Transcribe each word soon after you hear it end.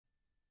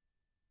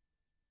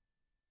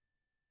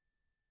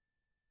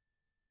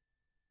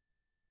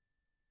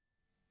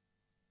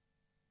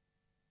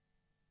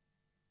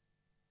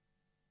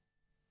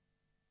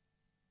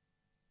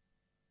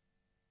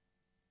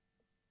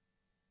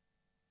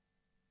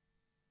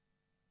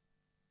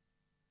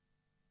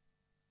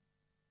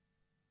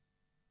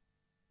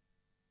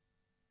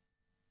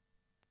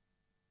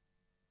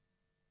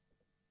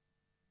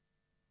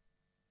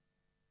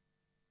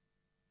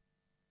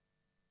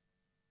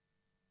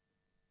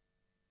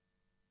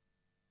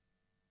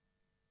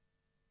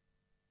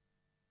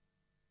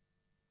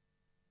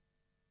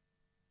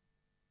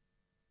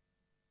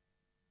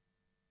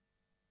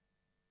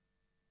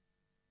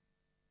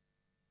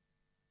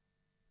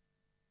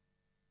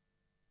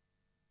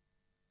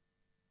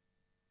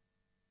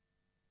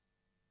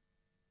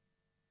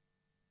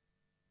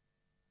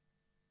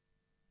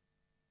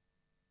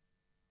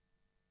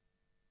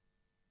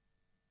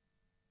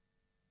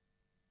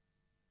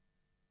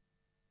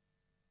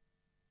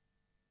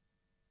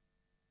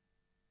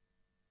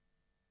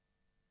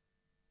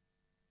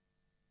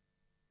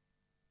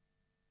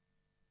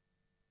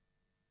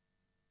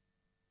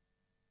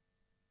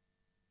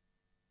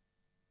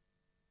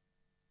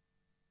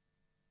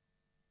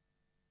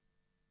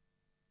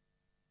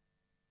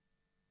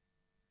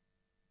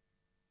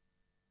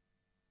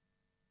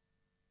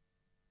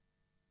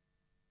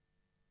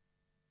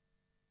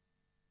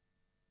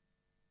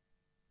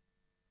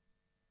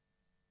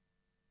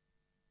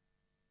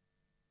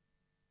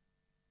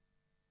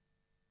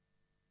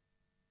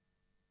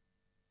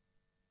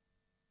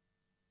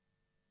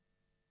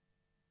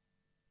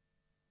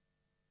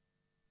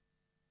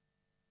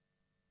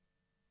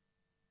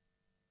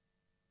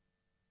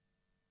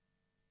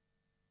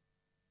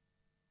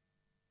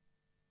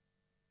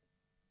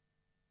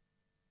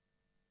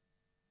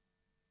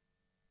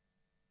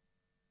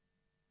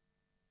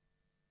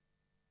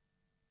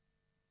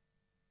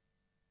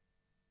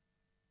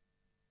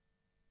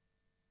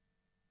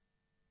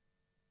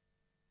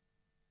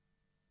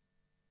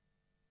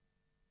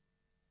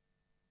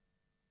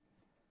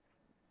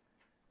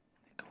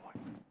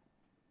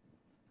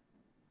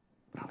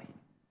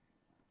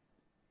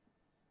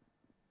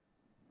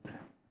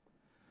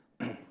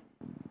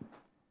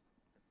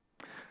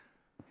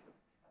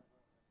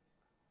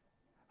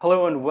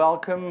Hello and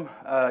welcome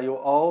you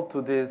all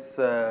to this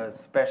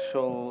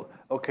special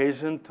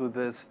occasion, to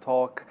this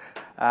talk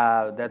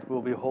that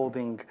we'll be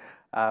holding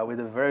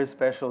with a very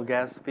special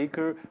guest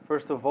speaker.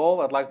 First of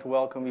all, I'd like to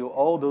welcome you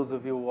all, those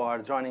of you who are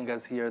joining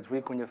us here at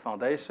Cunha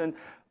Foundation,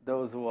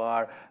 those who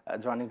are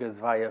joining us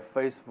via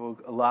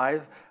Facebook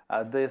Live.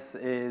 This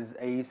is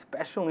a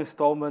special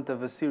installment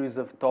of a series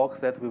of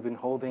talks that we've been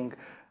holding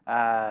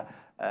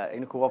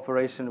in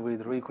cooperation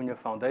with Cunha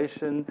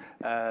Foundation,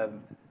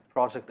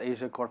 Project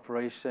Asia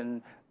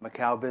Corporation,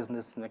 Macau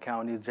Business,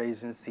 Macau News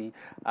Agency.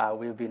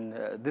 We've been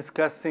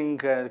discussing,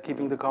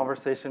 keeping the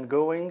conversation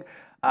going.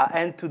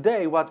 And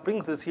today, what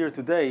brings us here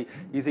today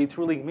is a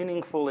truly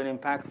meaningful and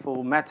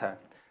impactful matter.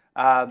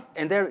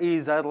 And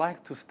I'd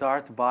like to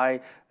start by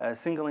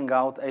singling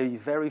out a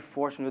very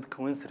fortunate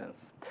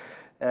coincidence.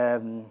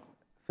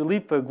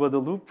 Felipe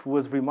Guadalupe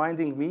was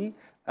reminding me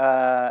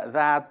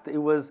that it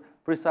was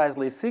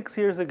precisely 6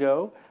 years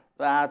ago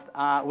that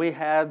we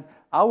had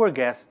our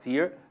guest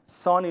here,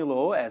 Sonny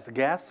as a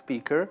guest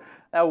speaker.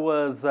 That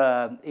was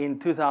in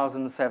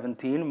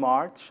 2017,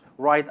 March,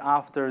 right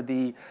after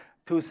the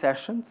two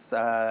sessions,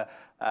 the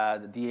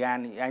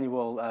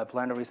annual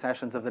plenary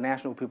sessions of the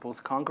National People's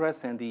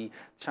Congress and the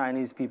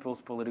Chinese People's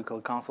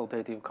Political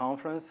Consultative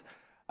Conference.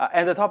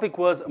 And the topic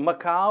was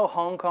Macau,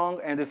 Hong Kong,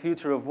 and the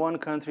future of one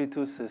country,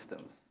 two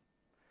systems.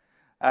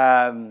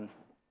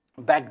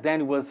 Back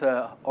then, it was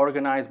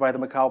organized by the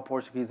Macau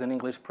Portuguese and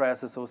English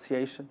Press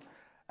Association.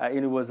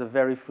 And it was a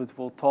very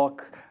fruitful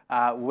talk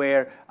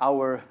where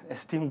our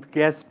esteemed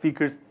guest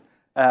speakers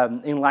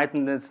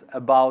enlightened us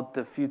about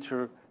the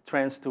future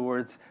trends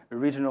towards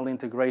regional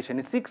integration.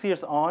 And 6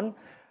 years on,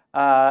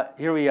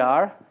 here we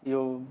are.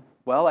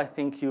 Well, I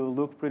think you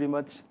look pretty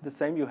much the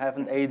same. You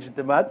haven't aged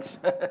much.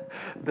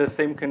 The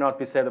same cannot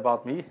be said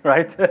about me,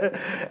 right?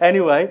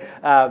 Anyway,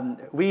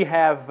 we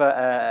have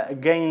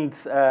gained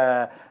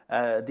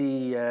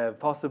the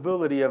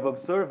possibility of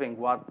observing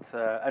what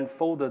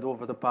unfolded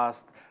over the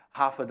past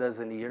half a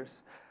dozen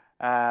years.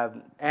 As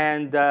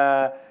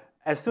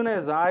soon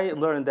as I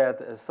learned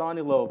that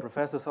Sonny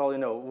Professor Sonny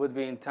would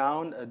be in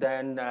town,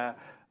 then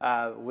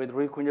with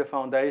Cunha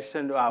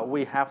Foundation,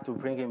 we have to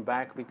bring him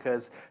back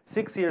because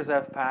 6 years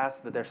have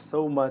passed, but there's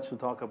so much to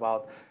talk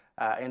about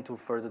and to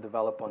further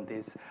develop on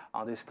this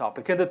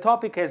topic. And the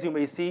topic, as you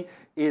may see,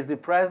 is the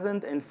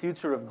present and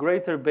future of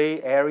Greater Bay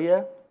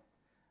Area,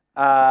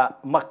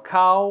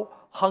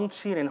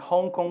 Macau-Hengqin and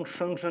Hong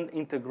Kong-Shenzhen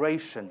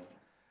integration.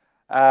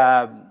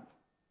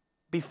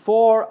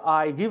 Before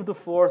I give the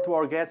floor to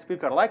our guest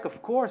speaker,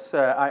 of course,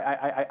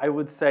 I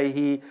would say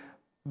he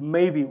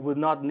maybe would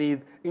not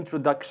need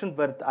introduction,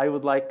 but I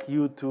would like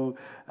you to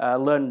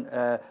learn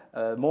a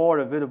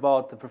bit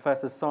about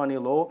Professor Sonny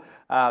Lo.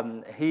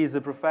 He is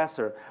a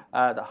professor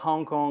at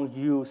Hong Kong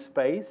U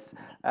Space,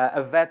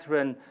 a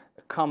veteran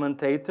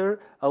commentator,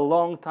 a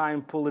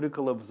long-time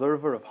political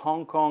observer of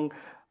Hong Kong,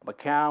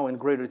 Macau, and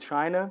Greater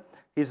China.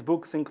 His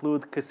books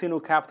include Casino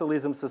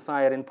Capitalism,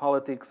 Society and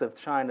Politics of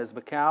China's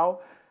Macau,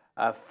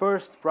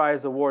 first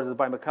prize awarded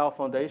by Macau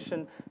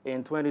Foundation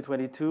in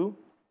 2022,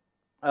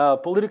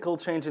 Political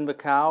Change in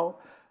Macau,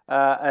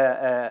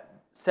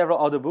 several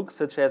other books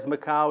such as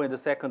Macau in the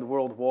Second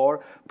World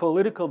War,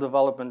 Political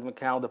Development in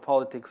Macau, The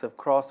Politics of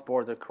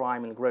Cross-Border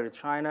Crime in Greater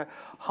China,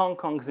 Hong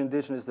Kong's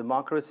Indigenous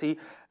Democracy,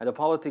 and the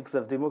Politics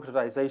of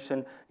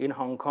Democratization in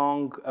Hong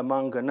Kong,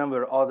 among a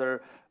number of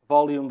other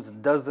volumes,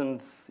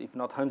 dozens, if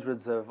not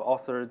hundreds of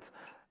authored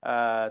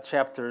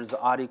chapters,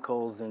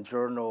 articles, and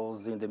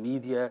journals in the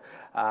media.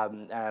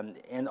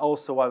 And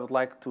also I would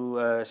like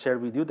to share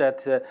with you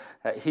that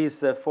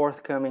his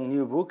forthcoming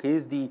new book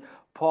is The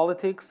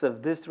Politics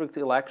of District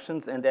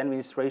Elections and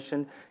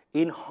Administration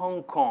in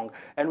Hong Kong.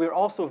 And we're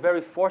also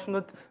very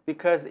fortunate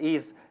because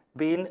he's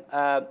been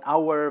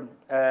our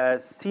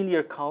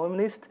senior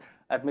columnist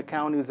at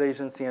Macau News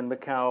Agency and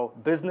Macau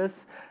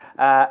Business.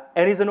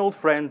 And he's an old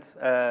friend.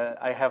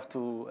 I have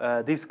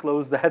to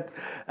disclose that.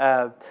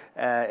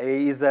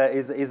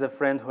 He's a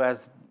friend who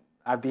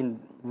I've been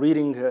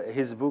reading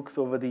his books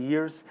over the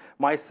years,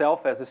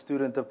 myself as a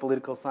student of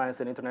political science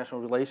and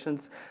international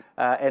relations.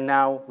 And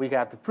now we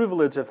got the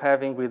privilege of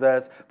having with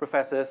us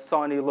Professor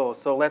Sonny Lo.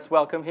 So let's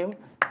welcome him.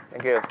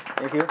 Thank you.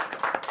 Thank you.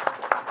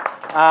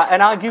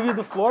 And I'll give you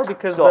the floor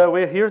because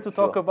we're here to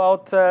talk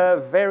about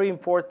very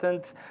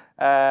important,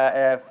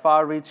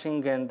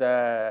 far-reaching and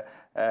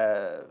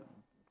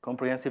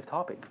comprehensive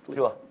topic, please.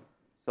 Sure.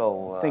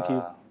 So, thank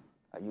you.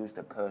 I use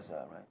the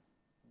cursor, right?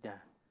 Yeah.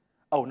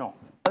 Oh, no.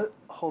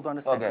 Hold on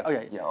a second. Okay. Oh,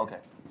 yeah. Yeah, okay.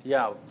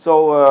 Yeah.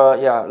 So,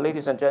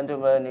 ladies and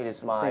gentlemen, it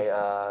is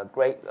my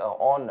great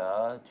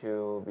honor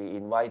to be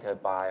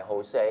invited by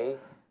José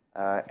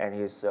and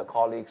his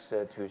colleagues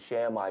to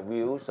share my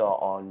views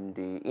on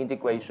the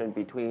integration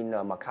between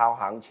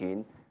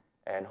Macau-Hengqin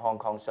and Hong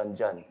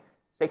Kong-Shenzhen.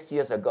 6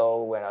 years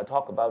ago, when I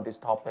talked about this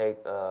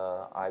topic,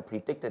 I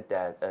predicted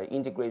that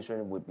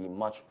integration would be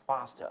much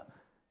faster.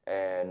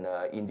 And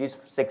in these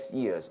 6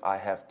 years, I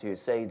have to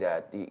say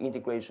that the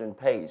integration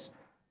pace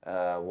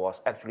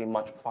was actually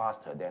much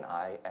faster than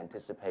I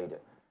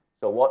anticipated.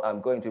 So what I'm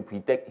going to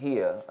predict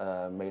here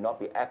may not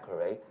be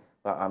accurate,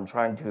 but I'm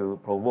trying to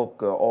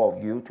provoke all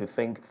of you to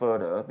think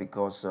further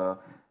because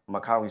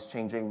Macau is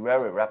changing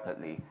very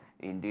rapidly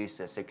in these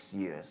 6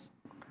 years.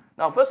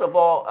 Now, first of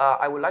all,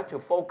 I would like to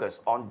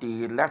focus on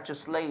the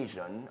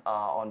legislation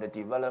on the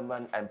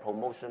development and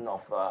promotion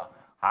of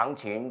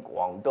Hengqin,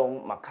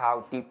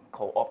 Guangdong-Macau Deep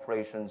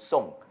Cooperation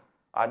Zone.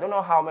 I don't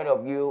know how many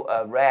of you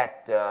read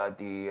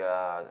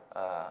the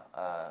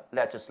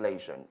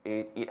legislation.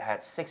 It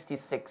had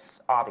 66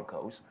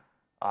 articles.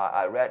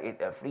 I read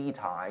it 3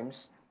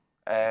 times,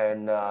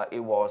 and it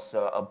was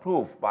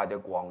approved by the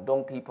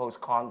Guangdong People's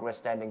Congress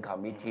Standing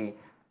Committee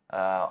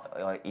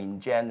in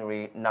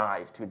January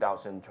 9,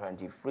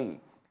 2023.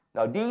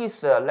 Now,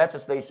 this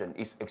legislation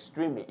is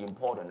extremely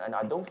important, and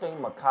I don't think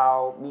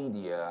Macau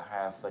media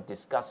have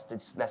discussed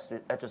this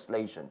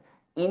legislation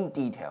in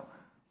detail.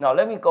 Now,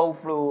 let me go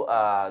through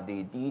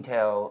the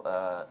detailed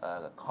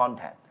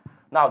content.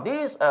 Now,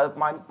 this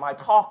my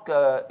talk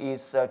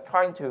is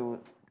trying to,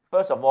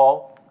 first of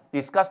all,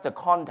 discuss the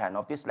content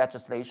of this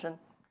legislation,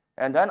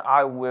 and then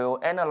I will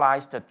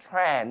analyze the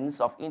trends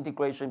of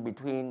integration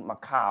between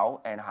Macau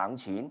and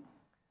Hengqin,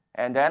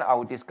 and then I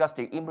will discuss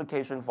the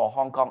implication for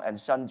Hong Kong and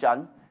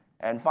Shenzhen,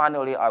 and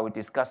finally, I will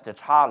discuss the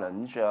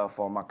challenge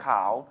for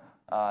Macau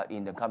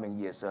in the coming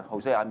years.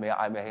 Jose, I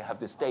may have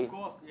to stay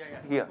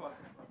here.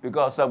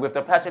 Because with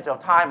the passage of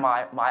time,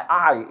 my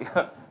eye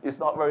is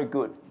not very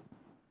good.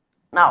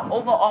 Now,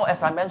 overall,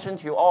 as I mentioned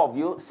to all of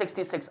you,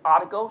 66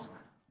 articles.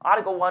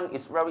 Article 1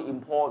 is very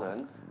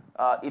important.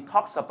 It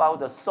talks about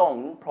the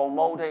zone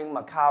promoting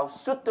Macau's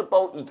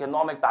suitable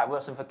economic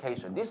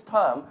diversification. This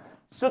term,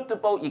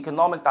 suitable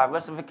economic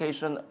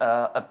diversification,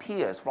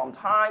 appears from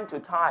time to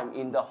time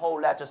in the whole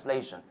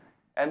legislation.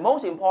 And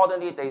most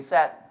importantly, they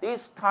said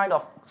this kind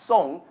of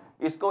zone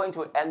is going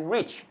to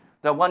enrich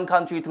the one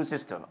country, two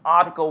system.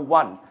 Article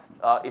 1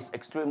 is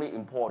extremely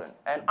important.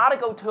 And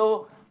Article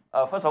 2,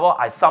 first of all,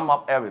 I sum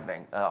up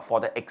everything.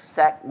 For the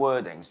exact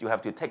wordings, you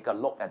have to take a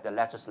look at the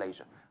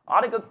legislation.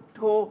 Article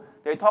 2,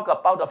 they talk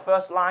about the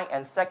first line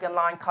and second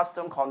line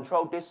custom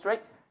control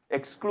district,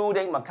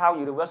 excluding Macau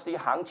University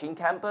Hengqin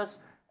campus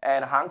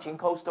and Hengqin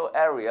coastal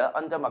area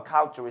under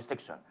Macau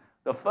jurisdiction.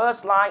 The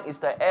first line is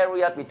the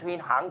area between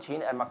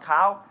Hengqin and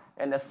Macau,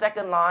 and the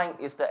second line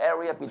is the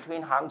area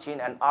between Hengqin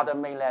and other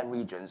mainland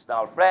regions.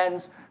 Now,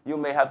 friends, you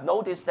may have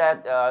noticed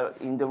that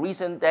in the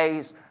recent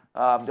days,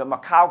 the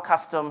Macau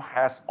custom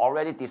has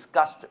already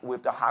discussed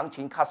with the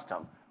Hengqin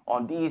custom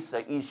on this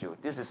issue.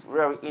 This is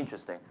very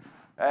interesting.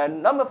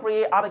 And number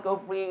 3,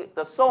 Article 3,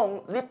 the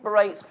zone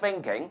liberates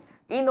thinking,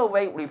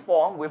 innovate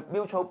reform with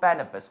mutual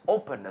benefits,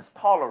 openness,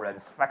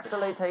 tolerance,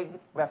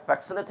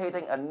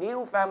 facilitating a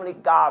new family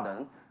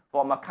garden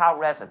for Macau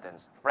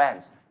residents.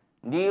 Friends,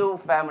 new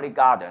family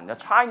garden. The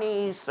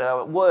Chinese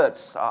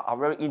words are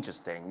very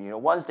interesting. You know,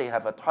 once they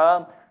have a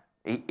term,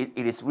 it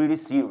is really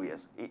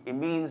serious. It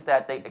means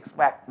that they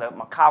expect the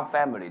Macau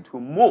family to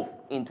move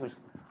into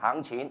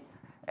Hengqin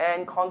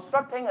and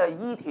constructing a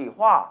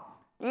Yitihua.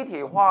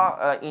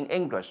 Yitihua in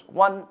English,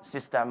 one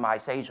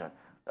systemization.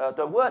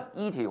 The word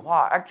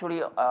Yitihua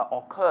actually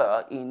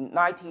occurred in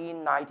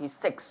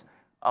 1996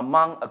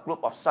 among a group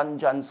of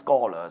Shenzhen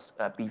scholars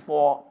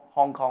before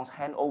Hong Kong's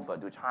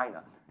handover to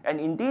China. And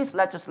in this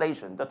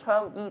legislation, the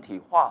term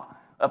Yitihua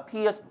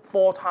appears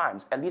 4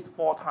 times, at least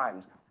 4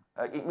 times.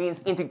 It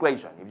means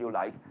integration, if you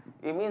like.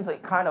 It means a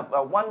kind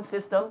of one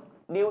system,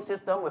 new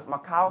system with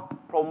Macau,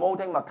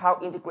 promoting Macau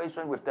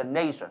integration with the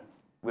nation,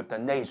 with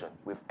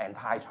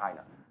entire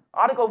China.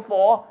 Article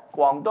 4,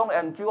 Guangdong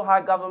and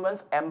Qinghai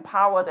governments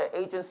empower the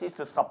agencies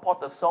to support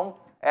the zone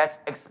as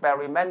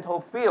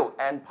experimental field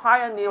and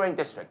pioneering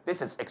district.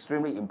 This is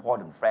extremely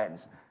important,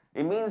 friends.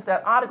 It means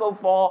that Article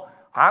 4,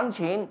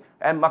 Hengqin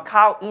and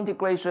Macau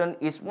integration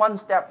is one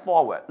step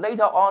forward.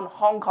 Later on,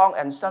 Hong Kong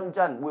and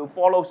Shenzhen will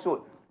follow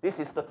suit. This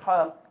is the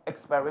term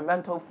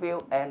experimental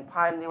field and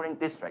pioneering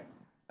district.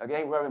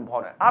 Again, very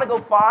important. Article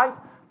 5,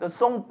 the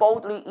zone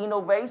boldly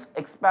innovates,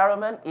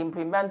 experiment,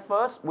 implement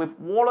first with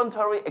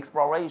voluntary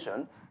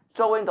exploration,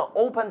 showing the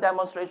open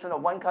demonstration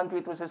of one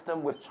country, two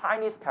system with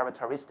Chinese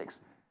characteristics.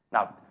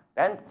 Now,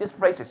 then this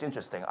phrase is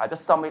interesting. I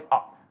just sum it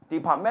up.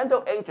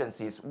 Departmental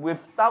agencies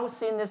without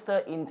sinister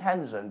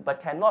intention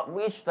but cannot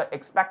reach the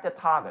expected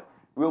target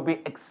will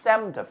be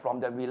exempted from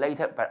the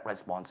related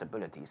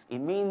responsibilities. It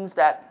means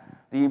that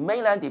the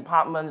mainland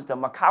departments, the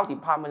Macau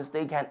departments,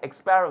 they can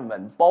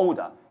experiment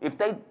bolder. If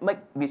they make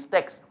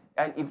mistakes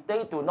and if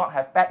they do not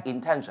have bad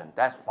intention,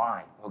 that's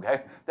fine,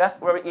 okay? That's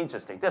very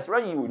interesting. That's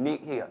very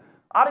unique here.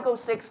 Article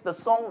 6, the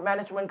Zone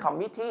Management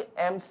Committee,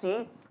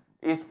 MC,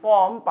 is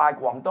formed by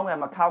Guangdong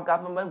and Macau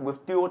government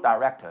with dual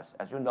directors.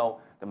 As you know,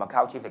 the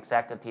Macau chief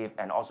executive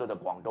and also the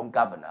Guangdong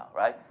governor,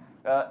 right?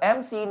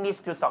 MC needs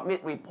to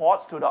submit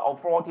reports to the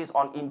authorities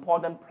on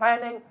important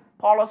planning,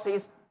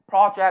 policies,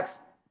 projects,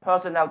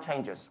 personnel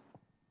changes.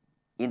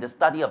 In the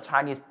study of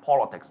Chinese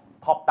politics,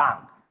 top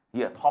down,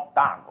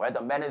 right?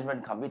 The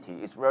management committee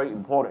is very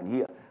important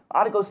here.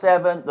 Article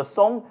 7, the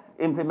Zone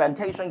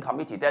Implementation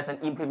Committee. There's an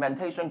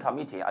implementation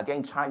committee,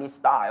 again, Chinese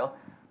style.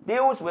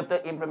 deals with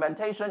the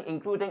implementation,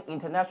 including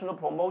international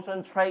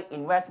promotion, trade,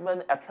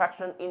 investment,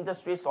 attraction,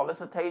 industry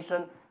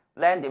solicitation,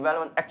 land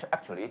development.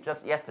 Actually,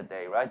 just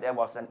yesterday, right, there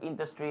was an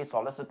industry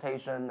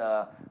solicitation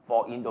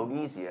for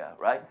Indonesia,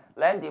 right?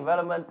 Land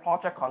development,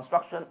 project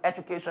construction,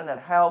 education and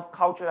health,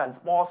 culture and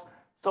sports,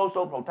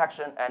 social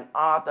protection, and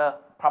other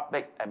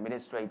public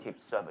administrative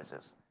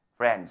services.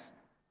 Friends,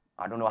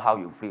 I don't know how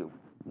you feel.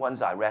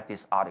 Once I read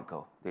this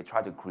article, they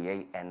try to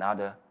create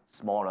another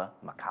smaller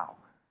Macau.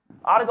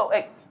 Article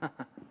 8.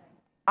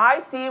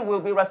 IC will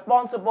be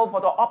responsible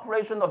for the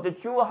operation of the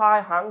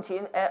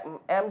Qinghai-Hengqin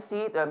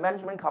MC, the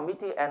Management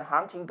Committee, and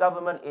Hengqin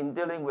government in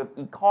dealing with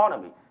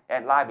economy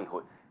and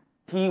livelihood.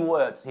 Key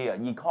words here,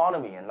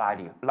 economy and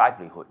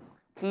livelihood.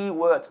 Key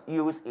words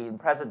used in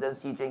President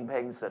Xi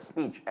Jinping's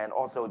speech and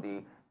also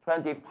the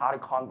 20th Party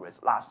Congress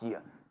last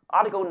year.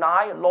 Article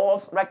 9,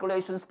 laws,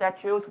 regulations,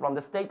 statutes from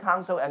the State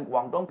Council and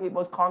Guangdong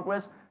People's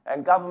Congress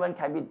and government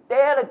can be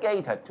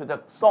delegated to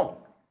the Song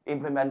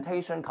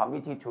Implementation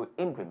Committee to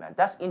implement.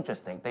 That's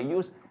interesting. They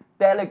use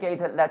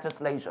delegated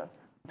legislation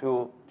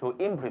to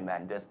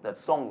implement the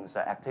Song's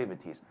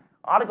activities.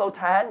 Article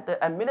 10,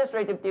 the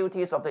administrative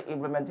duties of the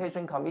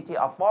Implementation Committee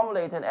are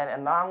formulated and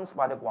announced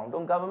by the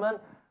Guangdong government.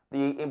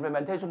 The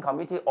Implementation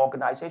Committee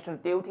organizational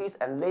duties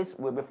and lists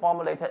will be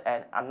formulated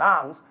and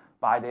announced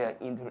by the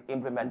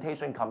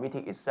Implementation Committee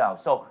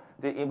itself. So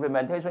the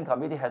Implementation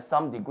Committee has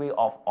some degree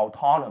of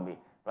autonomy,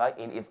 right,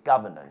 in its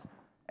governance.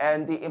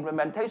 And the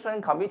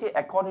Implementation Committee,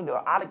 according to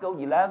Article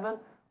 11,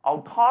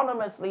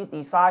 autonomously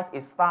decides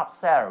its staff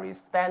salaries,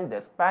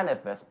 standards,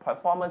 benefits,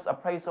 performance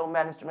appraisal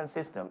management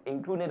system,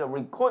 including the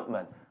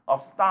recruitment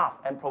of staff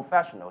and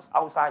professionals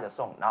outside the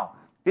zone. Now,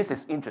 this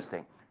is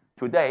interesting.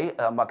 Today,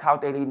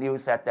 Macau Daily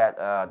News said that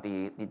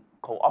the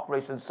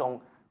cooperation zone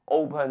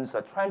opens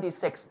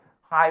 26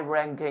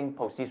 high-ranking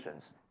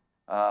positions,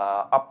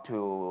 up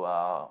to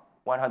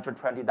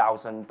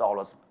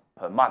 $120,000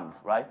 per month,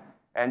 right?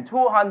 And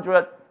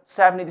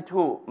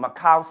 272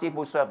 Macau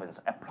civil servants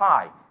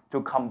apply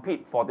to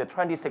compete for the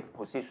 26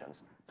 positions.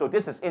 So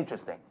this is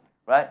interesting,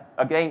 right?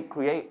 Again,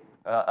 create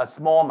a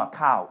small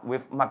Macau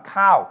with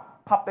Macau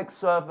public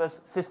service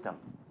system.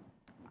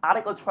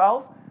 Article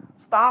 12,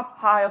 staff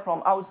hired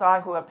from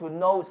outside who have to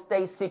know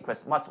state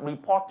secrets must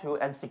report to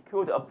and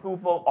secure the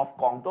approval of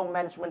Guangdong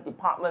Management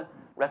Department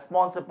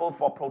responsible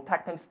for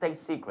protecting state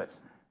secrets.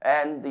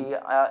 And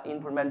the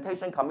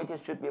Implementation Committee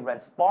should be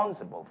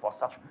responsible for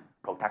such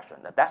protection.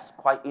 Now, that's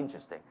quite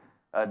interesting.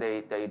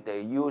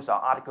 They use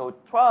Article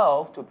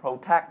 12 to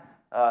protect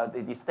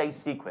the state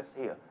secrets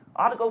here.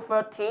 Article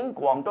 13,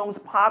 Guangdong's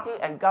party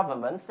and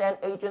government send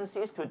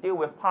agencies to deal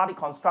with party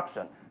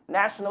construction,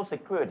 national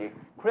security,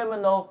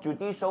 criminal,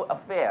 judicial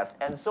affairs,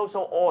 and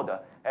social order,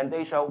 and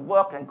they shall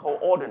work and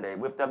coordinate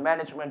with the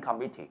Management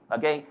Committee.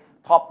 Again,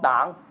 top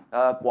down,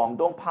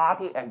 Guangdong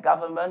party and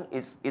government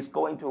is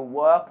going to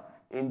work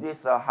in this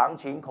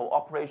Hengqin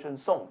Cooperation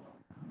Zone.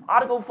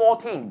 Article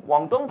 14,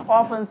 Guangdong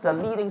Province, the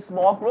leading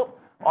small group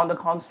on the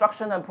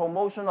construction and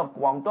promotion of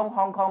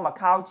Guangdong-Hong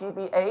Kong-Macau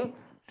GBA,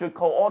 should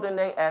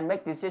coordinate and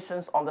make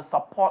decisions on the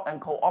support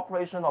and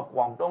cooperation of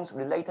Guangdong's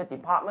related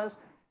departments,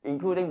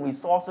 including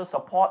resources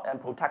support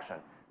and protection.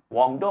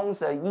 Guangdong's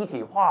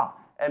Yitihua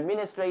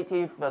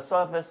administrative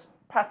service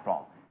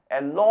platform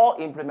and law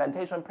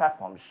implementation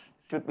platform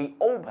should be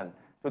open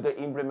to the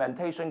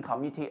Implementation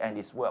Committee and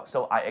its work.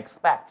 So I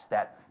expect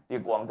that the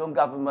Guangdong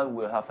government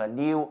will have a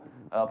new,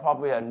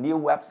 probably a new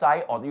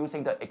website or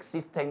using the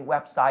existing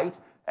website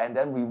and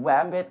then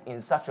revamp it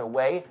in such a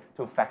way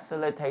to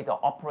facilitate the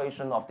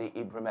operation of the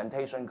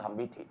Implementation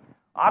Committee.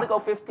 Article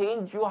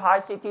 15,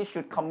 Zhuhai City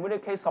should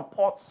communicate,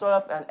 support,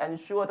 serve, and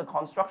ensure the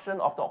construction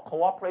of the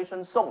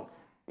cooperation zone,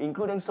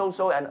 including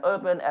social and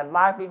urban and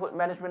livelihood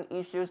management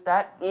issues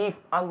that, if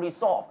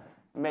unresolved,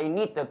 may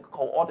need the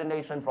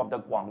coordination from the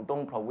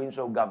Guangdong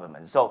provincial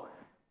government. So,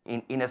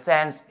 in a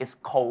sense, it's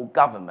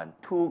co-government,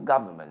 two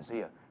governments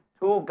here.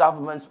 Two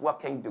governments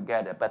working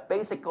together, but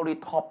basically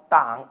top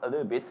down a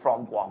little bit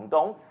from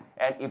Guangdong.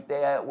 And if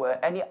there were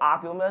any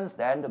arguments,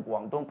 then the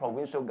Guangdong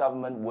provincial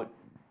government would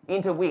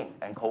intervene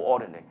and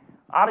coordinate.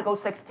 Article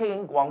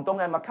 16, Guangdong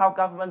and Macau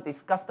government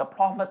discussed the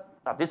profit.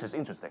 Now this is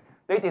interesting.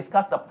 They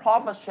discussed the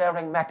profit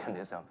sharing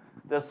mechanism.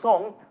 The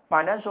zone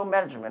financial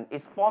management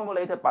is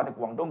formulated by the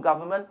Guangdong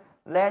government.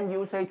 Land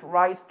usage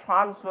rights,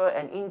 transfer,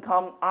 and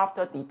income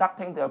after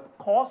deducting the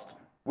cost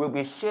will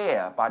be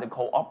shared by the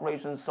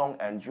cooperation zone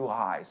and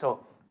Zhuhai. So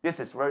this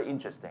is very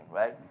interesting,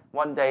 right?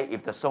 One day,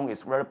 if the zone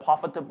is very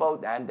profitable,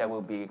 then there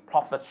will be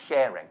profit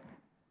sharing.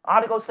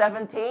 Article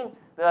 17,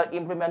 the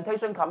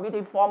Implementation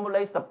Committee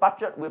formulates the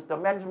budget with the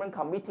Management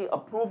Committee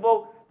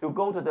approval to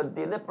go to the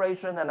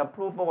deliberation and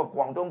approval of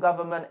Guangdong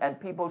government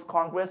and People's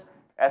Congress,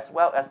 as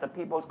well as the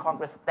People's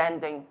Congress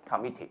Standing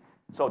Committee.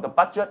 So the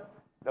budget,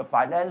 the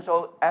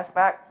financial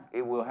aspect,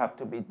 it will have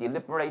to be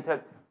deliberated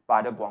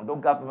by the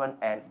Guangdong government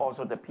and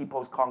also the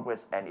People's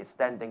Congress and its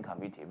Standing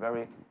Committee.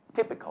 Very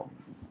typical.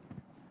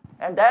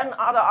 And then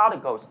other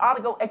articles.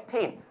 Article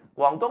 18,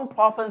 Guangdong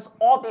Province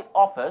Audit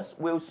Office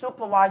will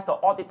supervise the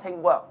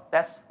auditing work.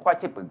 That's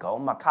quite typical.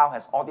 Macau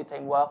has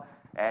auditing work.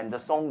 and the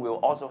Song will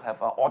also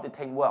have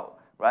auditing work,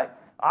 right?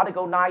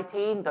 Article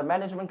 19, the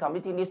management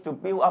committee needs to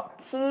build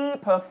up key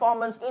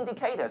performance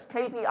indicators,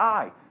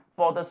 KPI,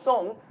 for the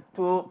Song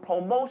to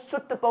promote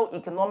suitable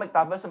economic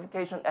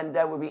diversification, and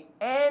there will be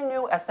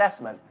annual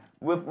assessment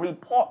with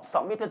reports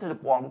submitted to the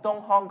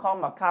Guangdong-Hong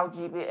Kong-Macau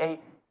GBA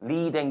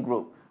leading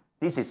group.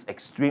 This is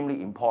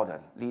extremely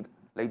important,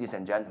 ladies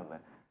and gentlemen.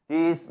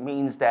 This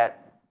means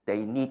that they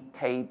need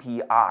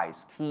KPIs,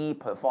 key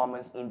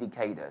performance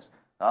indicators.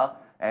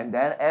 And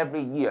then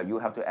every year you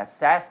have to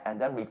assess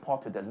and then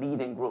report to the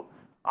leading group.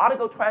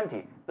 Article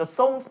 20, the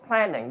Song's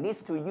planning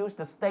needs to use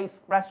the state's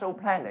special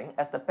planning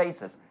as the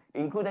basis,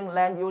 including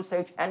land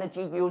usage,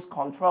 energy use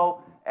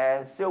control,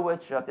 and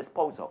sewage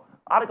disposal.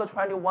 Article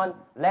 21,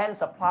 land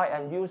supply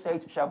and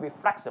usage shall be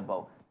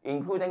flexible,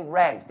 including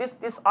rents.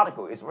 This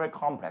article is very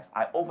complex.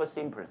 I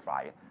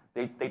oversimplify it.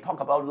 They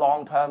talk about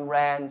long-term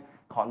rent,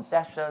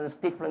 concessions,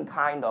 different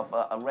kind of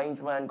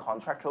arrangement,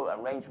 contractual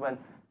arrangement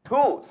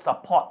to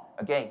support,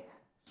 again,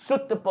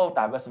 suitable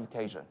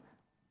diversification.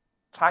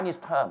 Chinese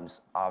terms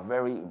are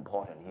very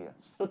important here.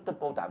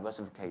 Suitable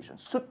diversification,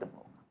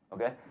 suitable,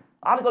 okay?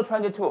 Article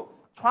 22,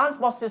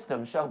 transport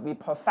systems shall be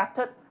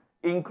perfected,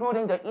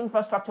 including the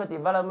infrastructure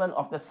development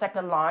of the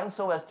second line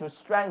so as to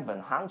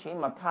strengthen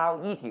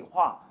Hengqin-Macau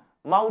Yitihua,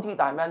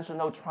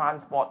 multi-dimensional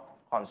transport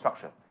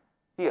construction.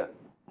 Here,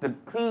 the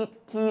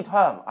key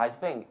term, I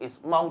think, is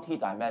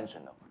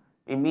multi-dimensional.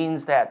 It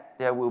means that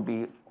there will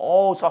be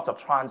all sorts of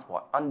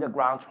transport,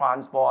 underground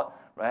transport,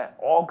 right?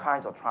 All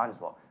kinds of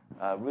transport,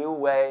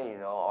 railway,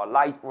 or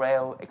light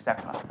rail,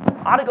 etc.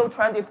 Article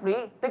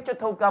 23,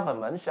 digital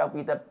government shall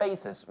be the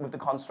basis with the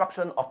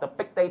construction of the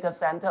big data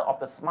center of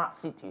the smart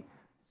city,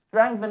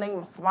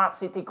 strengthening smart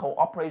city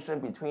cooperation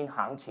between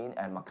Hengqin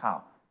and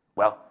Macau.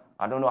 Well,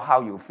 I don't know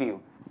how you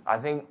feel. I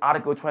think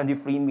Article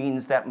 23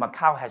 means that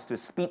Macau has to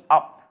speed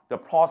up the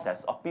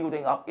process of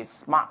building up its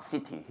smart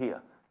city here,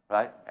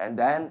 right? And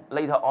then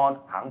later on,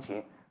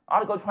 Hengqin.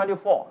 Article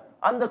 24,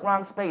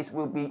 underground space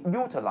will be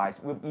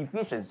utilized with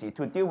efficiency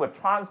to deal with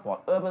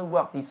transport, urban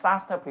work,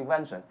 disaster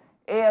prevention,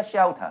 air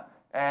shelter,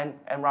 and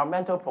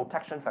environmental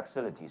protection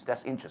facilities.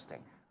 That's interesting.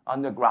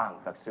 Underground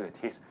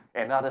facilities,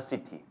 another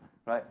city,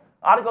 right?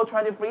 Article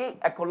 23,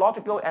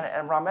 ecological and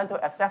environmental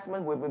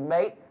assessment will be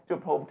made to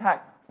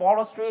protect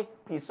forestry,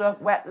 preserve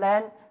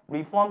wetland,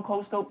 reform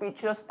coastal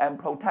beaches, and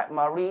protect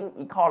marine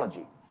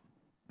ecology.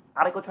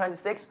 Article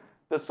 26,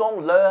 the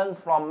Song learns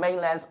from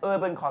mainland's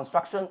urban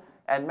construction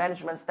and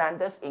management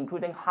standards,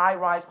 including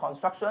high-rise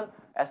construction,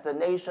 as the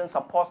nation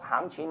supports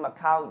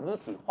Hengqin-Macau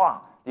Yitihua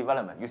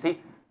development. You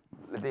see,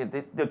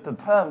 the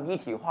term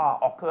Yitihua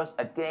occurs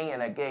again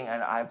and again,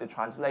 and I have to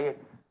translate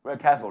it very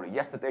carefully.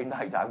 Yesterday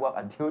night, I worked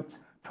until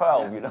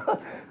 12, yes.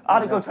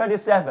 Article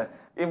 27,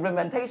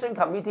 Implementation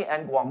Committee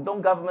and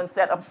Guangdong government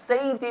set up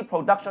Safety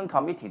Production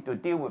Committee to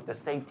deal with the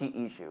safety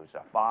issues,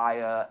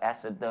 fire,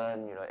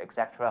 accident,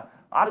 etc.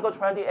 Article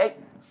 28,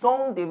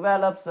 Song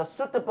develops a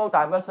suitable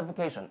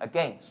diversification,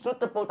 again,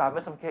 suitable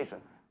diversification,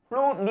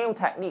 through new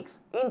techniques,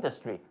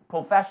 industry,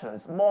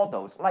 professions,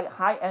 models like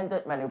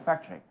high-ended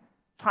manufacturing,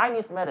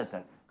 Chinese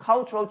medicine,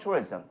 cultural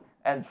tourism,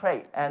 and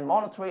trade, and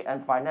monetary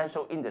and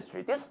financial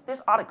industry. This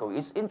article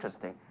is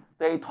interesting.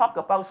 They talk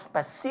about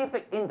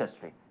specific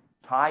industry,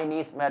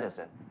 Chinese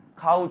medicine,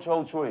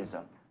 cultural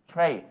tourism,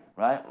 trade,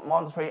 right?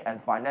 Monetary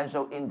and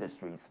financial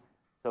industries.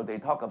 So they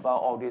talk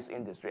about all this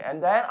industry.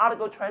 And then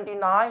Article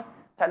 29,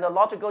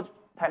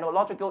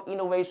 technological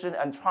innovation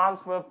and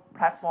transfer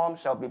platforms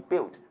shall be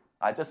built.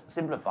 I just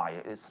simplify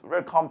it. It's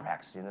very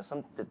complex.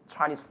 The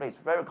Chinese phrase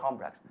very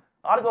complex.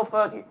 Article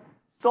 30,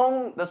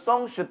 the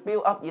Song should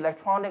build up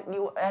electronic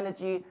new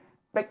energy,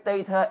 big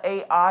data,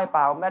 AI,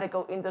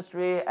 biomedical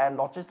industry, and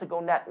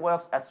logistical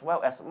networks, as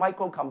well as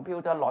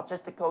microcomputer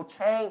logistical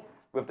chain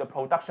with the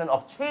production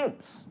of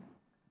chips.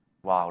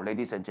 Wow,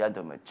 ladies and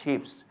gentlemen,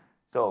 chips.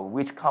 So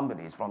which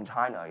companies from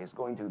China is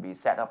going to be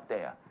set up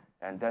there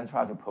and then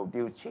try to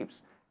produce chips?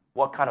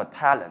 What kind of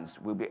talents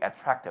will be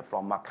attracted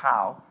from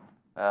Macau,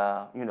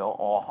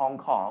 or Hong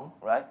Kong,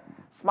 right?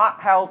 Smart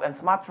health and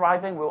smart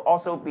driving will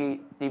also be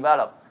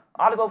developed.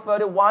 Article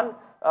 31,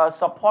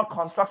 support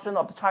construction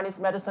of the Chinese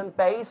medicine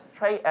base,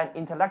 trade and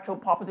intellectual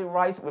property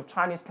rights with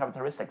Chinese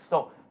characteristics.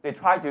 So they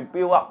try to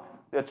build up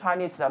the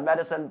Chinese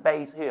medicine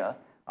base here.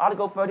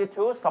 Article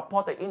 32,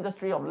 support the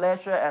industry of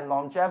leisure and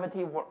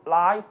longevity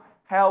life,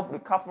 health,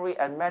 recovery,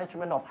 and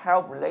management of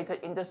health-related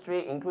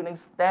industry, including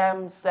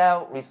stem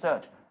cell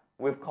research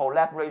with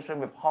collaboration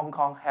with Hong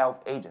Kong Health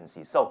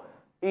Agency. So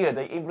here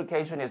the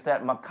implication is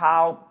that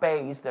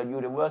Macau-based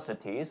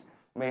universities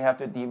may have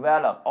to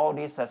develop all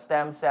this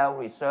stem cell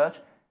research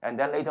and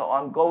then later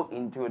on go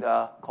into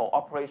the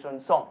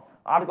cooperation zone.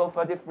 Article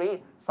 33,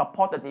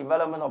 support the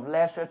development of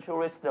leisure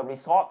tourist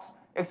resorts,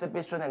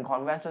 exhibition and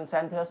convention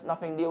centers,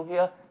 nothing new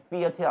here,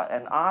 theater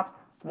and art,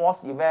 sports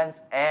events,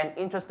 and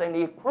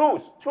interestingly,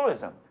 cruise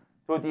tourism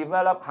to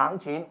develop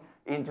Hengqin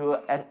into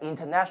an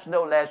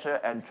international leisure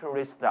and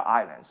tourist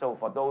island. So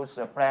for those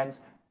friends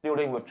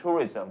dealing with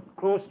tourism,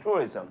 cruise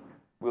tourism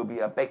will be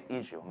a big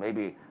issue.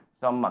 Maybe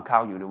Some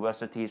Macau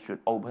universities should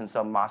open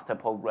some master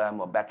program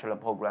or bachelor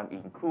program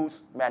in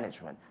cruise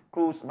management,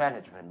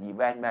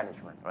 event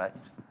management, right?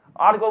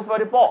 Article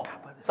 34,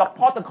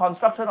 support the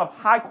construction of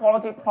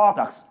high-quality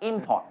products,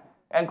 import,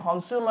 and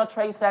consumer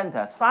trade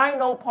center,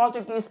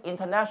 Sino-Portuguese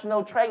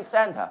International Trade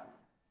Center.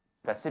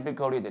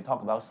 Specifically, they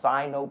talk about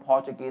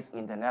Sino-Portuguese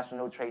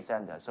International Trade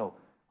Center. So,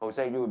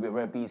 Jose, you will be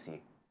very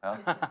busy. Huh?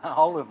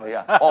 All of us.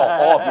 Yeah,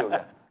 all of you.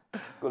 Yeah.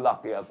 Good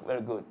luck. Yeah,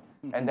 very good.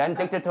 And then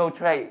digital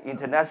trade,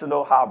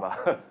 international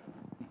harbor.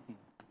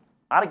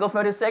 Article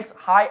 36,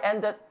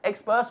 high-ended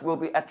experts will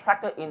be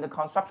attracted in the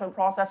construction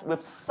process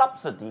with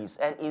subsidies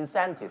and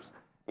incentives,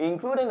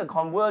 including the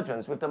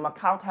convergence with the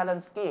Macau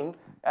talent scheme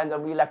and the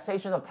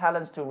relaxation of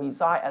talents to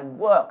reside and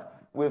work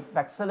with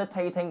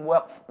facilitating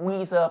work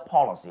visa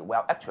policy.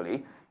 Well,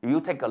 actually, if you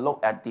take a look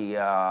at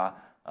the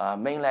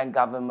mainland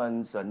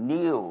government's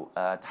new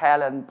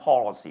talent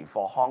policy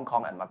for Hong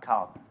Kong and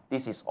Macau,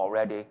 this is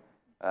already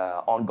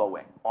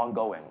ongoing,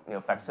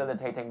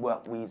 facilitating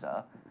work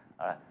visa.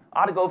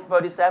 Article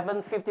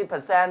 37,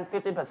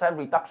 50%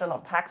 reduction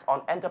of tax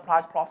on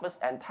enterprise profits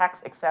and tax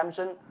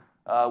exemption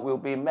will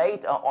be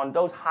made on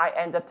those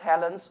high-ended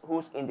talents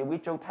whose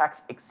individual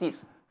tax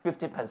exceeds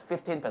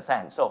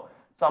 15%. So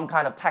some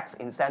kind of tax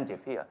incentive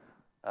here.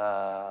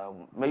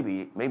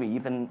 Maybe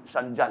even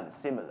Shenzhen,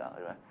 similar.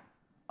 Right?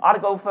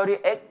 Article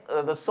 38,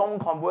 the zone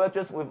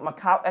converges with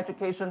Macau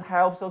education,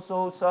 health,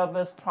 social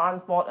service,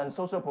 transport, and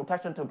social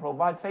protection to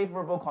provide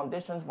favorable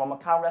conditions for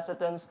Macau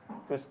residents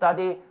to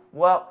study,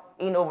 work,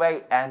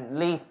 innovate, and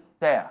live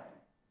there.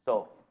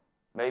 So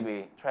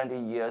maybe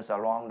 20 years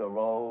along the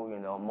road,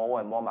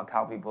 more and more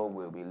Macau people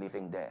will be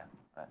living there.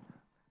 Right?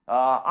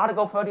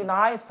 Article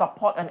 39,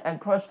 support and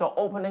encourage the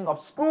opening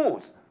of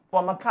schools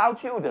for Macau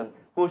children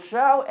who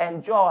shall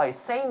enjoy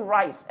same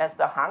rights as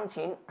the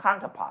Hengqin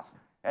counterparts.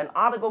 And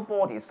Article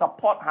 40,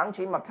 support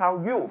Hengqin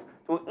Macau youth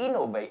to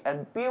innovate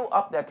and build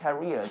up their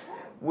careers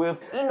with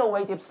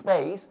innovative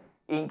space,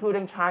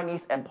 including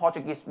Chinese and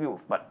Portuguese youth.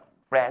 But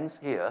friends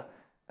here,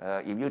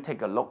 if you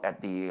take a look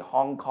at the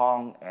Hong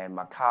Kong and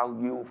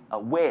Macau youth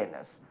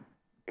awareness,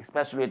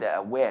 especially the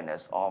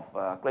awareness of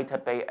Greater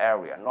Bay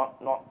Area,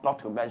 not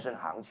to mention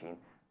Hengqin,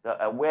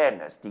 the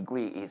awareness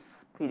degree is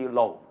pretty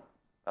low.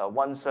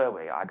 One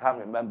survey, I can't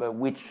remember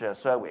which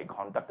survey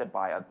conducted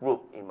by a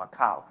group in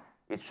Macau,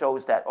 it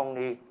shows that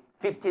only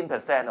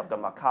 15% of the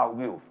Macau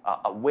youth are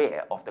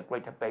aware of the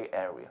Greater Bay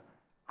Area.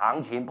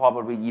 Hengqin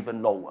probably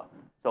even lower.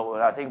 So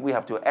I think we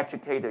have to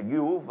educate the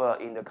youth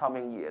in the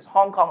coming years.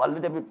 Hong Kong a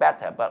little bit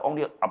better, but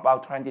only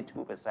about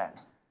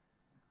 22%.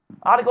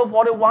 Article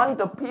 41,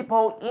 the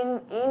people in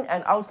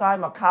and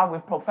outside Macau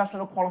with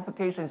professional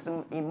qualifications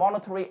in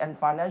monetary and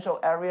financial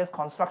areas,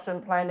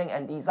 construction, planning,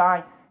 and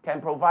design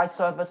can provide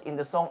service in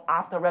the zone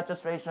after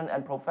registration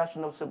and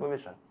professional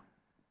supervision.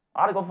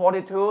 Article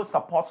 42,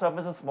 support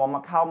services for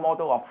Macau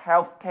model of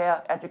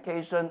healthcare,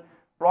 education,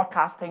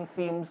 broadcasting,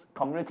 films,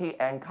 community,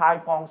 and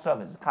Kaifong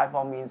services.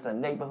 Kaifong means a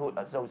neighborhood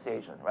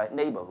association, right?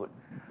 Neighborhood.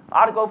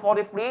 Article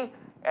 43,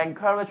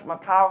 encourage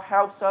Macau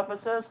health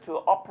services to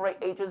operate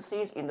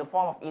agencies in the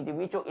form of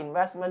individual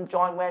investment,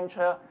 joint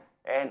venture,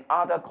 and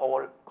other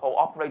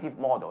cooperative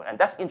model. And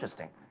that's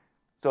interesting.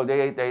 So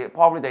they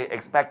probably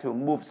expect to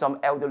move some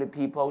elderly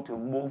people to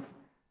move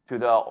to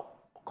the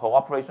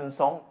cooperation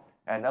zone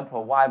and then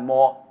provide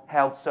more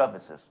health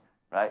services,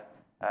 right?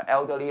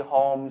 Elderly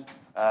homes,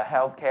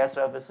 healthcare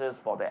services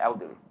for the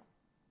elderly.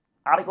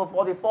 Article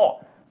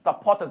 44,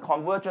 support the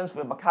convergence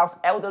with Macau's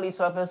elderly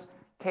service,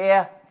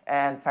 care,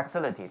 and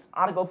facilities.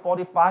 Article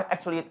 45,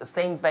 actually the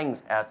same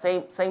things,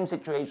 same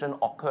situation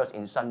occurs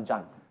in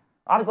Shenzhen.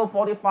 Article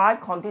 45,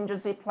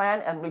 contingency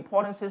plan and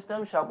reporting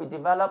system shall be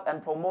developed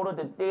and promoted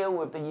to deal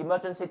with the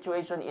emergent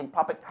situation in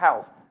public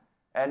health.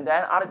 And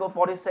then Article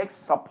 46,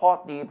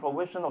 support the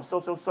provision of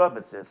social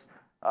services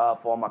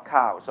for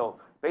Macau. So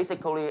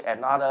basically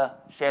another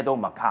shadow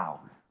Macau.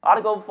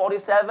 Article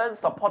 47,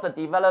 support the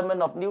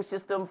development of new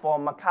system for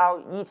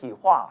Macau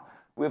Yitihua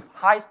with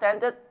high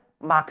standard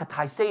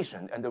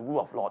marketization and the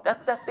rule of law.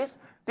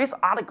 This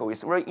article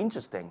is very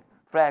interesting.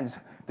 Friends,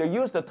 they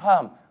use the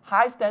term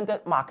high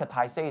standard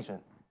marketization,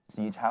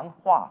 市场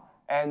化,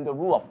 and the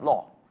rule of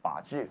law,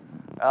 法治.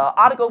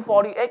 Article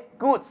 48,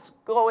 goods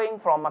going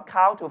from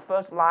Macau to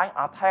first line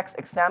are tax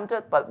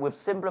exempted but with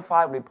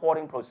simplified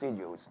reporting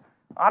procedures.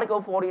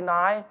 Article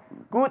 49,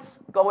 goods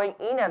going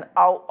in and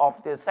out of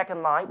the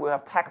second line will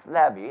have tax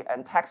levy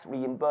and tax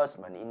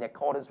reimbursement in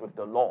accordance with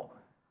the law.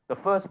 The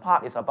first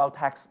part is about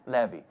tax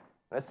levy.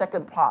 The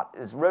second part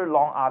is a very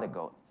long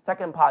article.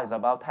 Second part is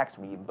about tax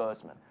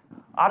reimbursement.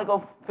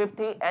 Article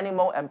 50,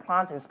 animal and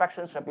plant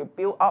inspections shall be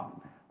built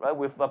up, right,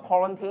 with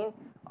quarantine.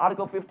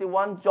 Article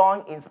 51,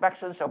 joint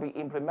inspections shall be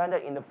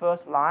implemented in the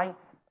first line,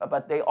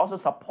 but they also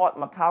support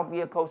Macau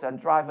vehicles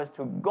and drivers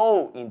to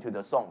go into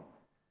the zone.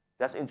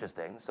 That's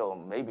interesting. So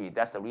maybe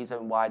that's the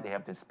reason why they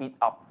have to speed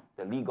up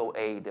the legal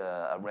aid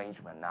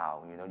arrangement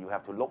now. You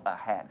have to look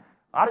ahead.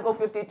 Article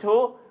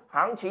 52,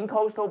 Hengqin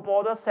Coastal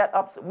Border set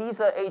up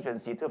visa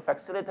agency to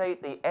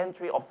facilitate the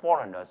entry of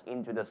foreigners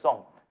into the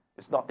zone.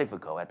 It's not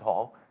difficult at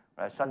all.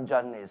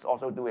 Shenzhen is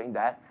also doing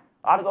that.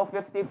 Article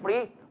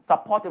 53,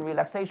 support the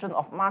relaxation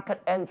of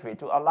market entry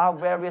to allow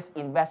various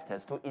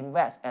investors to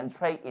invest and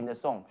trade in the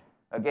zone.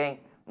 Again,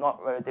 not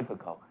very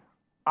difficult.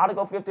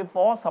 Article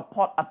 54,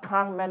 support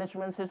account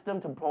management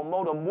system to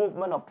promote the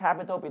movement of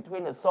capital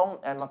between the zone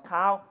and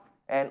Macau,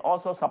 and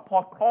also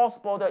support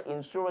cross-border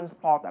insurance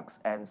products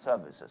and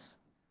services.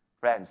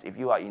 Friends, if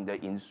you are in the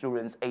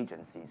insurance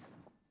agencies,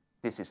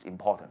 this is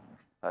important.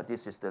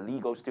 This is the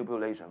legal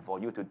stipulation for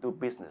you to do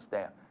business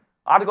there.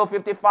 Article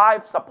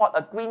 55, support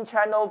a green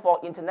channel for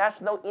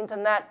international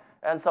internet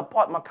and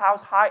support Macau's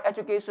higher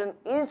education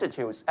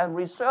institutes and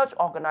research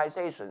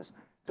organizations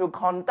to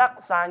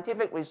conduct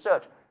scientific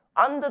research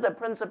under the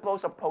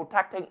principles of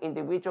protecting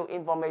individual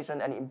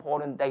information and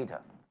important data.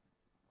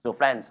 So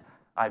friends,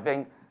 I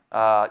think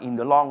in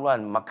the long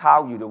run,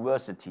 Macau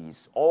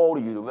universities, all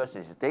the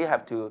universities, they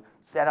have to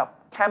set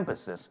up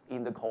campuses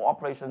in the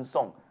cooperation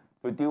zone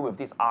to deal with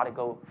this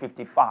Article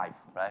 55,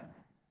 right?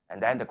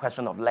 And then the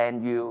question of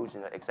land use,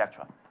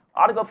 etc.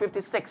 Article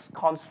 56,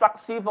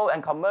 construct civil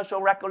and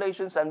commercial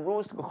regulations and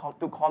rules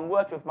to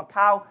converge with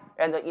Macau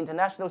and the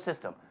international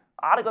system.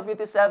 Article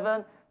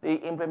 57,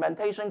 the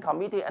Implementation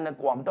Committee and the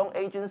Guangdong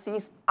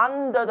agencies,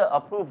 under the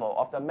approval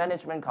of the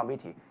Management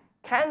Committee,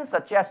 can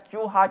suggest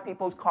Qinghai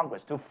People's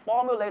Congress to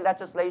formulate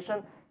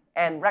legislation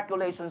and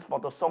regulations for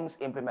the zone's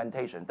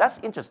implementation. That's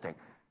interesting.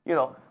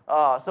 So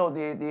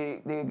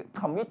the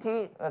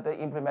committee, the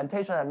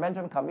Implementation and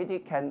Management Committee,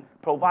 can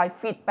provide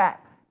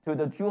feedback to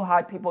the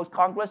Qinghai People's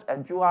Congress,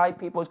 and Qinghai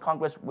People's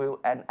Congress will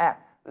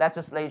enact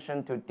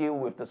legislation to deal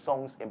with the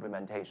zone's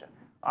implementation.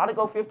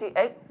 Article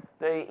 58,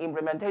 the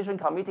Implementation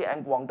Committee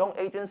and Guangdong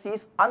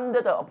agencies,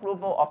 under the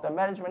approval of the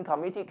Management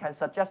Committee, can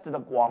suggest to the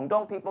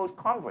Guangdong People's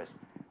Congress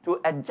to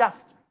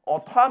adjust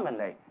or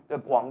terminate the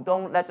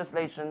Guangdong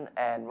legislation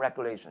and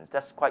regulations.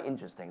 That's quite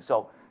interesting.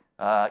 So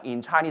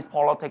in Chinese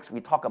politics,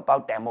 we talk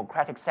about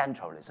democratic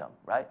centralism,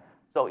 right?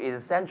 So it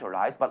is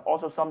centralized, but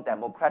also some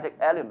democratic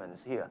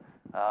elements here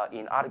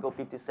in Article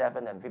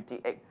 57 and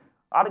 58.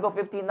 Article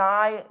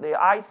 59, the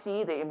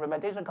IC, the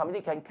Implementation Committee,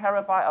 can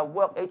clarify a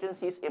work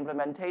agency's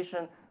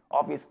implementation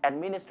of its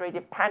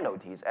administrative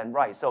penalties and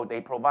rights. So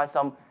they provide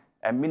some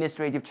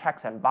administrative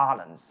checks and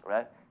balance,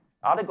 right?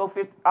 Article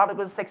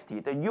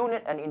 60, the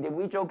unit and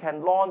individual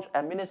can launch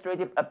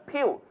administrative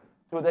appeal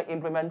to the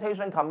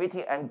Implementation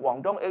Committee and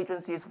Guangdong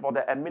agencies for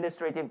the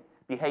administrative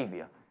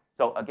behavior.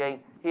 So again,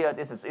 here,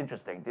 this is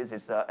interesting. This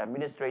is an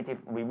administrative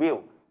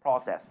review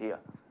process here.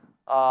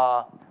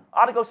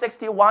 Article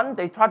 61,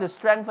 they try to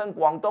strengthen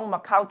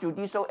Guangdong-Macau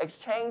judicial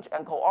exchange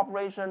and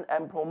cooperation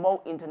and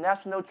promote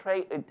international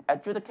trade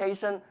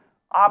adjudication,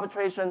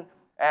 arbitration,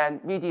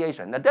 and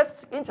mediation. Now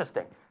that's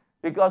interesting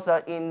because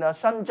in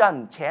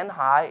Shenzhen,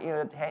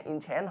 in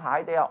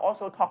Qinghai, they are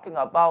also talking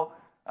about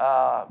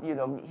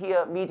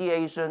here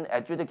mediation,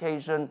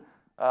 adjudication.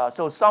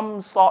 So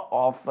some sort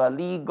of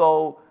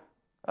legal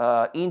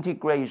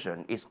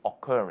integration is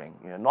occurring,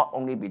 not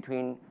only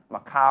between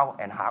Macau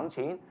and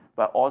Hengqin,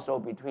 but also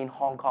between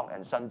Hong Kong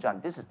and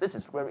Shenzhen. This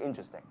is very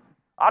interesting.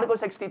 Article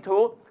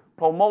 62,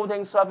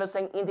 promoting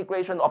servicing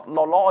integration of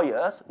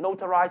lawyers,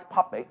 notarized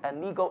public,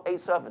 and legal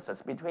aid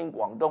services between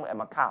Guangdong and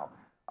Macau.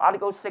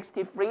 Article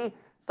 63,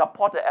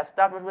 support the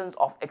establishment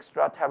of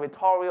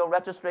extraterritorial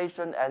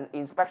registration and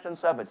inspection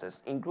services,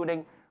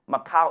 including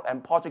Macau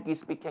and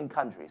Portuguese-speaking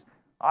countries.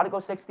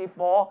 Article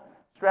 64,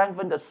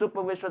 strengthen the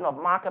supervision of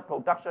market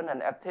production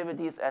and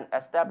activities and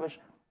establish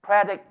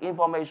credit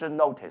information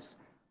notice.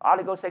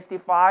 Article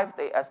 65,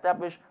 they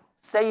establish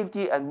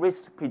safety and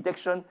risk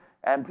prediction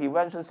and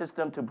prevention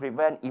system to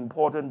prevent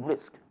important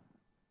risk.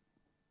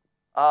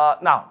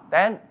 Now,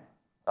 then,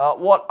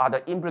 what are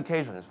the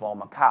implications for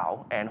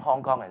Macau and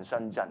Hong Kong and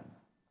Shenzhen?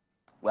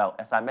 Well,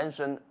 as I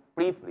mentioned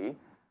briefly,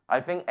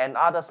 I think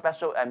another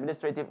special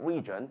administrative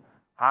region,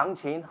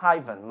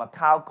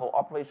 Hengqin-Macau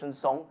Cooperation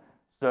Zone,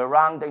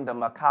 surrounding the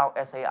Macau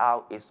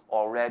SAR is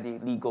already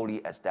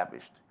legally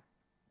established.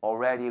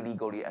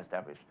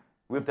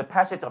 With the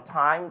passage of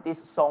time, this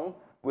zone,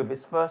 with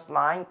its first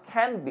line,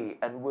 can be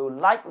and will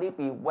likely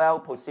be well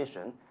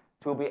positioned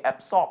to be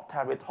absorbed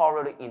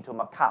territorially into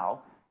Macau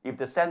if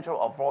the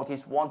central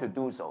authorities want to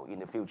do so in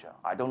the future.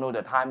 I don't know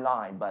the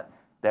timeline, but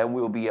there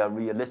will be a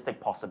realistic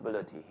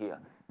possibility here.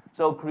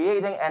 So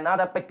creating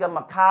another bigger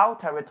Macau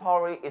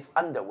territory is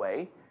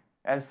underway,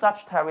 and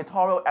such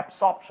territorial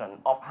absorption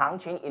of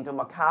Hengqin into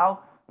Macau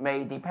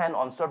may depend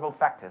on several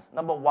factors.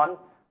 Number one,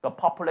 the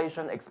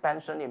population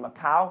expansion in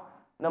Macau.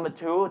 Number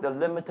two, the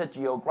limited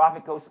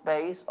geographical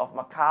space of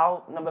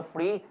Macau. Number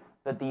three,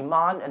 the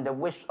demand and the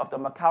wish of the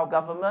Macau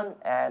government.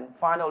 And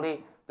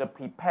finally, the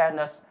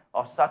preparedness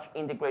of such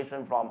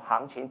integration from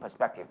Hengqin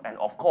perspective. And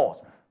of course,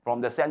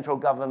 from the central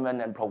government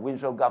and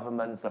provincial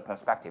government's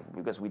perspective,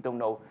 because we don't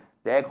know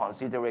their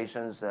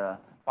considerations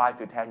 5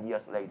 to 10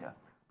 years later.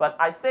 But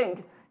I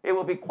think it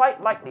will be quite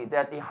likely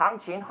that the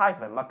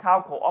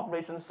Hengqin-Macau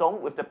Cooperation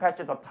Zone, with the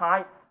passage of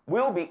time,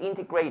 will be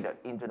integrated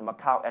into the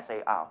Macau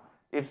SAR.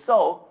 If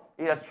so,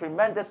 it has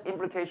tremendous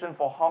implication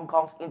for Hong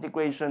Kong's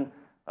integration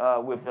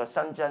with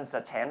Shenzhen's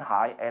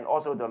Qinghai and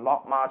also the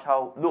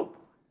Macau loop.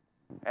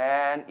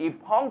 And if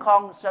Hong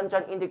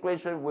Kong-Shenzhen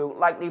integration will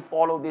likely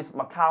follow this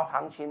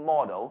Macau-Hengqin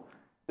model,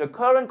 the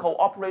current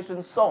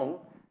cooperation zone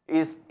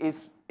is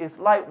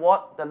like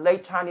what the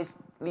late Chinese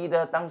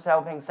leader Deng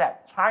Xiaoping said.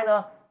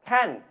 China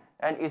can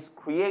and is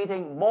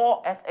creating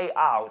more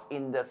SARs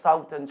in the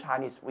southern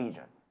Chinese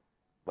region.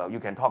 Well, you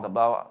can talk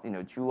about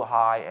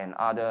Zhuhai and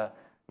other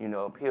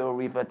Pearl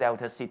River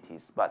Delta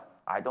cities, but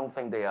I don't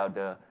think they are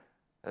the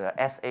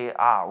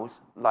SARs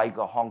like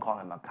Hong Kong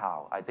and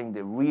Macau. I think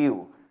the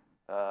real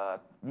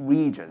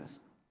regions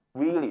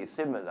really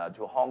similar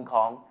to Hong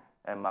Kong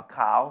and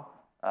Macau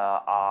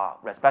are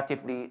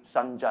respectively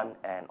Shenzhen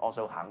and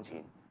also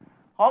Hengqin.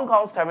 Hong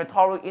Kong's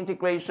territorial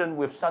integration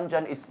with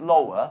Shenzhen is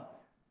slower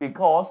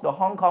because the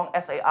Hong Kong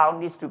SAR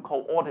needs to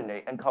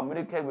coordinate and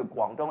communicate with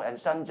Guangdong and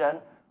Shenzhen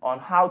on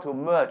how to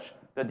merge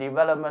the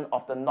development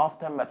of the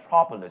northern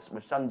metropolis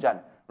with Shenzhen,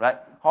 right?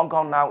 Hong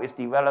Kong now is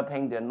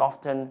developing the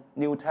northern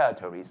new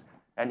territories,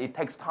 and it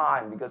takes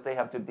time because they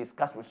have to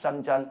discuss with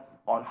Shenzhen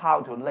on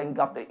how to link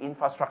up the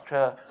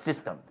infrastructure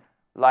system,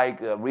 like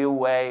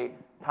railway,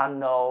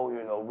 tunnel,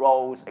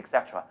 roads,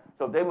 etc.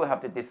 So they will have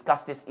to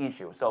discuss this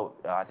issue. So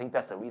I think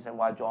that's the reason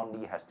why John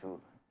Lee has to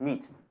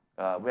meet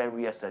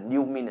various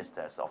new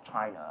ministers of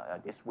China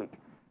this week.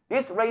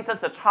 This raises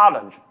the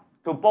challenge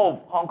to both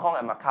Hong Kong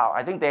and Macau.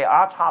 I think there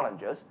are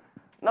challenges.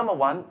 Number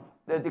one,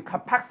 the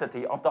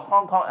capacity of the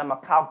Hong Kong and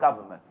Macau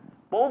government.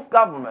 Both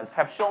governments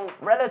have shown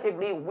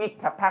relatively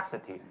weak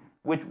capacity,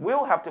 which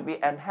will have to be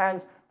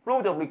enhanced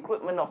through the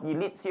recruitment of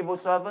elite civil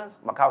servants,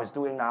 Macau is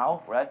doing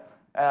now, right?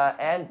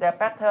 And they're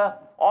better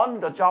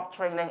on-the-job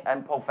training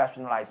and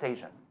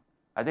professionalization.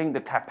 I think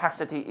the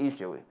capacity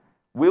issue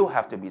will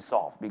have to be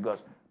solved because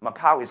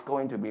Macau is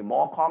going to be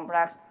more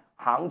complex.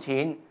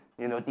 Hengqin,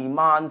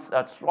 demands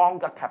a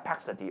stronger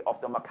capacity of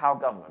the Macau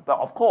government. But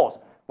of course,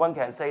 one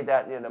can say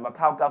that the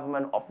Macau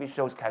government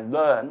officials can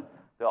learn,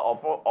 the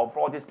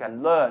authorities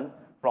can learn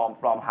from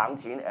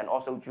Hengqin and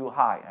also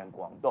Zhuhai and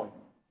Guangdong.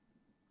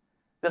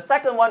 The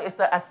second one is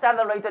the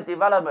accelerated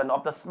development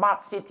of the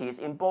smart cities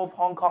in both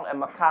Hong Kong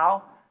and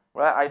Macau.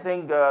 Right? I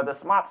think the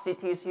smart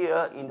cities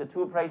here in the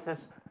two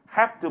places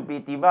have to be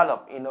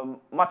developed in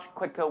a much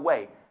quicker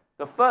way.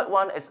 The third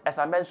one is, as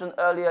I mentioned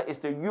earlier, is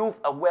the youth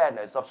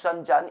awareness of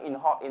Shenzhen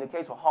in the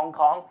case of Hong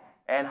Kong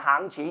and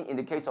Hengqin in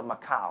the case of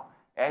Macau.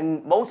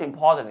 And most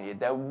importantly,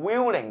 their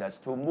willingness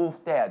to move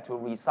there, to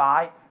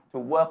reside, to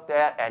work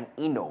there and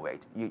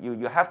innovate.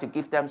 You have to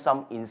give them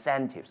some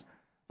incentives,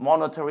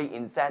 monetary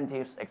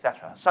incentives,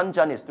 etc.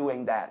 Shenzhen is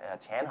doing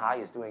that,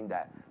 Qinghai is doing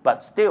that.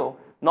 But still,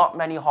 not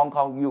many Hong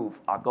Kong youth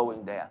are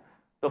going there.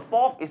 The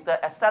fourth is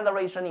the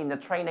acceleration in the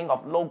training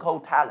of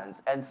local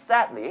talents. And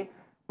sadly,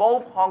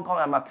 both Hong Kong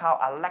and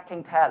Macau are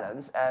lacking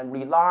talents and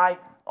rely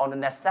on the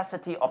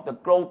necessity of the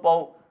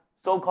global,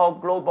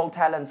 so-called global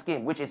talent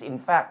scheme, which is in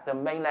fact the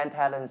mainland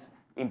talents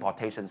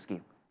importation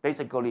scheme,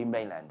 basically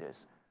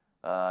mainlanders.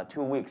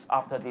 2 weeks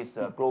after this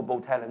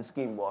global talent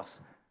scheme was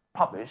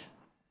published,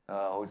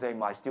 Jose,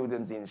 my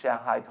students in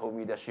Shanghai told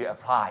me they should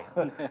apply.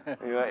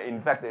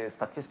 In fact, the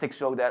statistics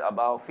show that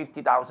about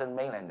 50,000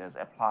 mainlanders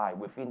apply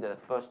within the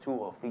first 2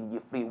 or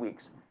 3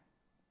 weeks.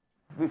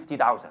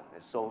 50,000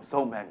 is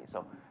so many.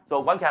 So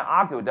one can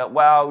argue that,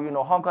 well,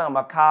 Hong Kong and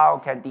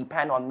Macau can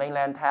depend on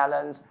mainland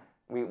talents.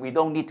 We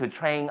don't need to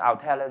train our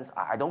talents.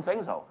 I don't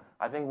think so.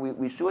 I think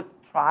we should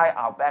try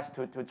our best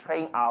to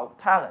train our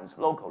talents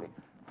locally.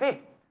 Fifth,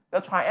 the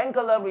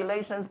triangular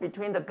relations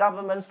between the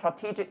government,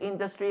 strategic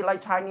industry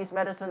like Chinese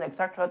medicine,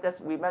 etc.,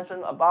 that we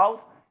mentioned above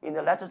in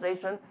the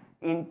legislation,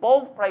 in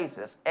both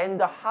places, and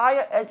the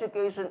higher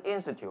education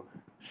institute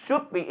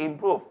should be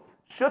improved,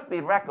 should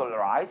be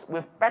regularized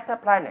with better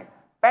planning,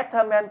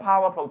 better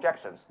manpower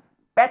projections,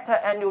 better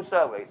annual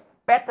surveys,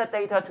 better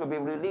data to be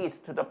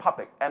released to the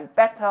public, and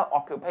better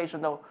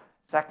occupational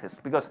sectors.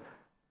 Because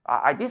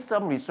I did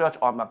some research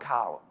on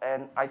Macau,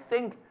 and I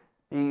think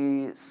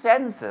the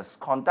census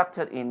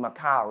conducted in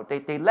Macau,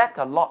 they lack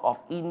a lot of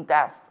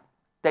in-depth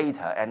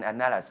data and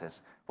analysis.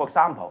 For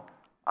example,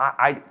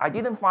 I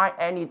didn't find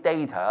any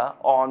data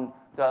on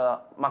the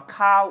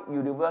Macau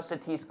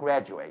University's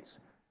graduates.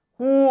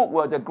 Who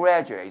were the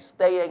graduates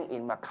staying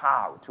in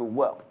Macau to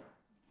work?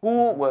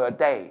 Who were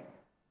they?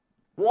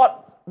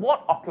 What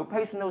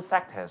occupational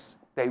sectors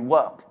they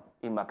work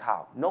in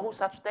Macau? No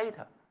such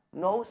data.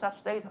 No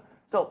such data.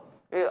 So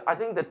I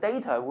think the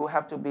data will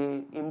have to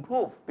be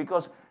improved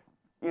because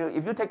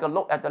if you take a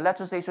look at the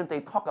legislation,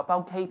 they talk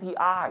about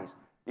KPIs.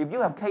 If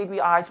you have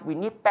KPIs, we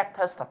need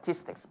better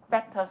statistics,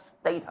 better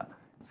data.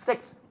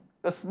 6,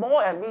 the small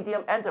and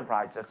medium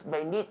enterprises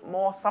may need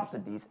more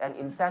subsidies and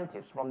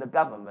incentives from the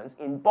governments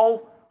in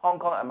both Hong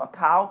Kong and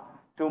Macau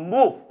to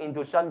move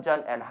into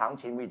Shenzhen and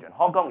Hengqin region.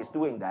 Hong Kong is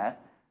doing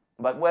that,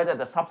 but whether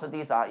the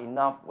subsidies are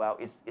enough, well,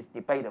 it's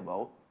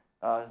debatable.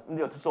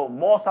 So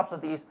more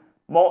subsidies,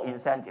 more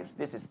incentives,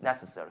 this is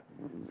necessary.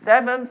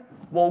 7th,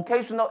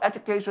 vocational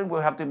education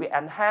will have to be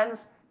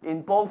enhanced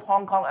in both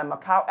Hong Kong and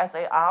Macau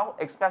SAR,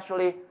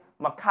 especially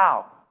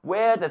Macau,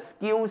 where the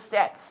skill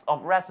sets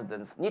of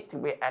residents need to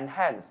be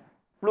enhanced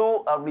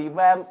through a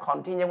revamped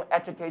continuing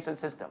education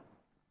system.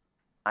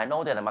 I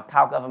know that the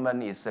Macau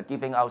government is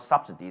giving out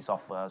subsidies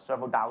of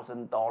several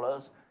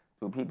 $1,000s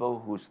to people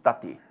who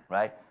study,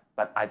 right?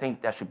 But I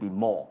think there should be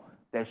more.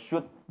 There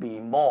should be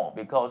more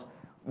because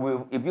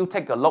if you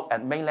take a look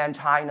at mainland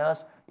China,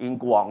 in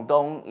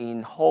Guangdong,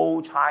 in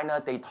whole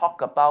China, they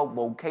talk about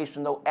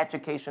vocational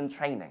education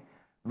training.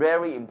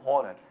 Very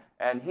important.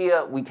 And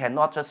here we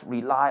cannot just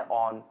rely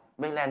on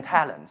mainland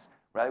talents,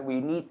 right?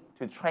 We need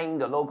to train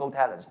the local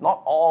talents.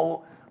 Not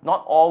all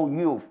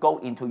youth go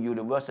into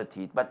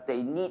university, but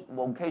they need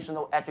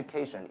vocational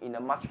education in a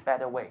much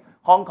better way.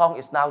 Hong Kong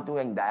is now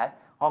doing that.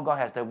 Hong Kong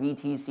has the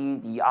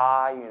VTC,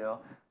 DI, you know.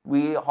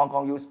 We, Hong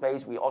Kong Youth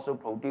Space, we also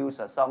produce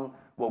some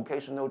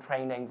vocational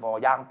training for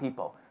young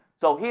people.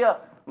 So here,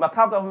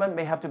 Macau government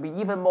may have to be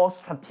even more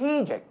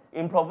strategic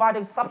in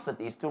providing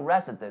subsidies to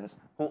residents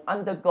who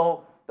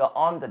undergo the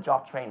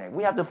on-the-job training.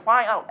 We have to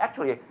find out,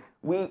 actually,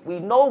 we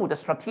know the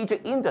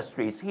strategic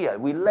industries here.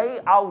 We lay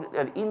out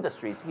the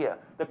industries here.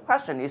 The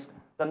question is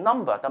the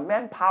number, the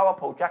manpower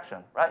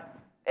projection, right?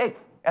 If,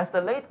 as the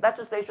late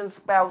legislation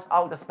spells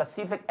out the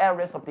specific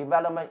areas of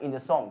development in the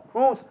zone,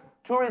 cruise,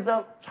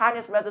 tourism,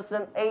 Chinese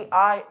medicine,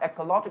 AI,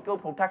 ecological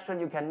protection,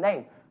 you can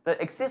name. The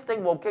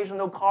existing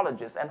vocational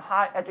colleges and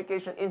higher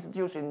education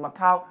institutes in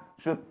Macau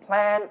should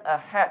plan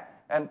ahead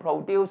and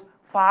produce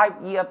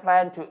 5-year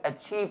plan to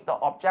achieve the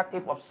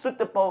objective of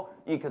suitable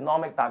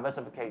economic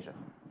diversification.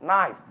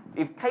 9th,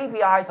 if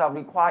KPIs are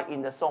required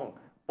in the zone,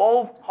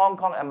 both Hong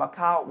Kong and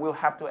Macau will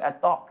have to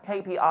adopt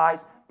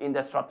KPIs in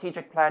the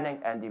strategic planning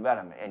and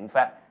development. In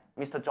fact,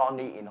 Mr.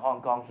 Johnny in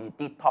Hong Kong, he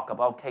did talk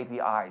about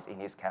KPIs in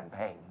his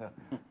campaign.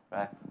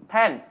 Right?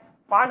 10th,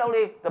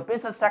 finally, the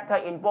business sector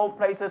in both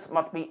places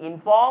must be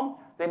informed,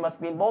 they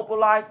must be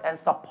mobilized and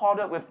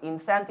supported with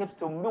incentives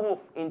to move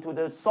into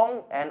the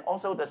zone and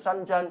also the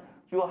Shenzhen,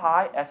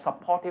 Zhuhai as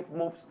supportive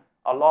moves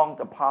along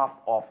the path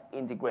of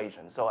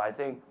integration. So I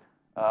think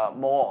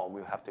more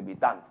will have to be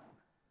done.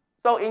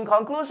 So in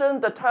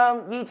conclusion, the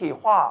term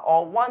Yitihua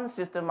or one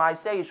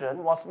systemization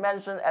was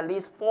mentioned at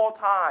least 4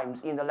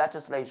 times in the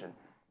legislation,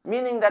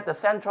 meaning that the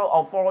central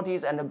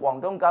authorities and the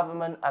Guangdong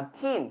government are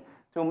keen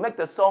to make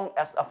the zone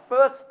as a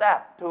first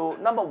step to,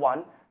 number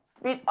 1,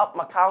 speed up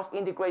Macau's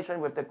integration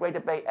with the Greater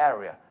Bay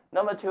Area.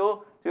 Number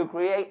 2, to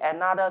create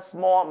another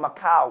small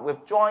Macau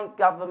with joint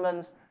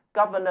governance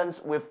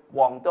with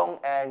Guangdong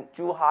and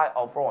Zhuhai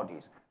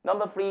authorities.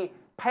 Number 3,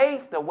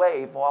 pave the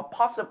way for a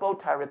possible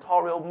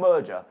territorial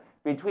merger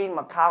between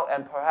Macau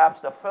and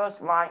perhaps the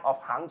first line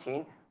of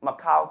Hengqin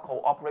Macau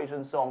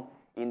Cooperation Zone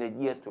in the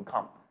years to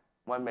come.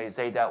 One may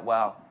say that,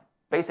 well,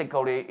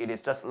 basically it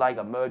is just like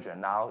a merger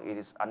now. It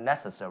is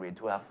unnecessary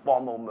to have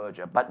formal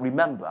merger. But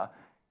remember,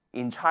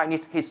 in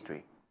Chinese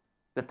history,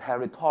 the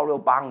territorial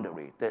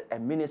boundary, the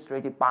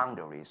administrative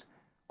boundaries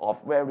of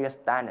various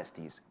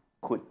dynasties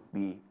could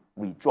be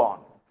withdrawn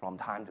from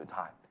time to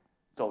time.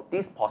 So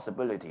this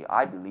possibility,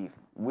 I believe,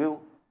 will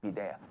be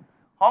there.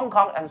 Hong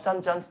Kong and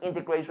Shenzhen's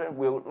integration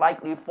will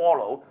likely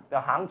follow the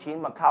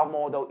Hengqin-Macau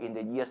model in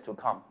the years to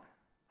come.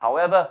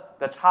 However,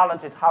 the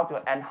challenge is how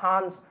to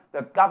enhance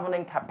the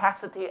governing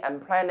capacity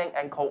and planning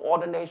and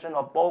coordination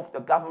of both the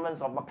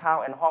governments of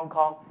Macau and Hong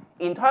Kong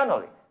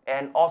internally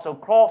and also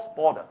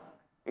cross-border.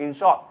 In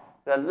short,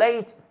 the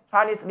late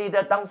Chinese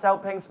leader Deng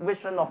Xiaoping's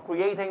vision of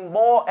creating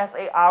more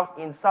SARs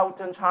in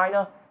southern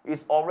China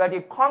is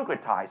already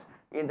concretized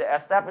in the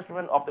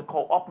establishment of the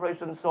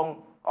cooperation zone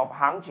of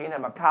Hengqin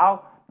and Macau,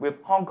 with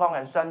Hong Kong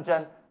and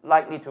Shenzhen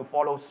likely to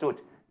follow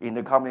suit in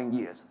the coming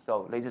years.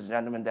 So, ladies and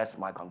gentlemen, that's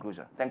my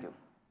conclusion. Thank you.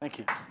 Thank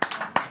you.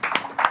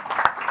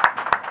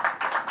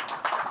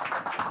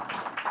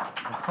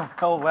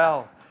 Oh,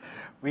 well,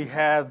 we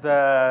had,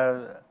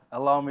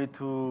 allow me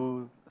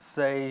to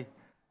say,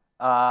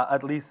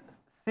 at least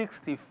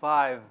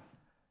 65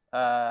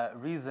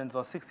 reasons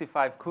or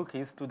 65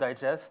 cookies to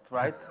digest,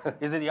 right?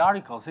 Is it the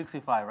article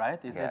 65, right?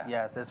 Is it?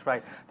 Yes, that's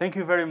right. Thank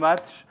you very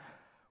much.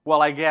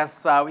 Well, I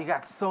guess we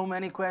got so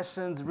many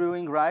questions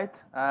brewing, right?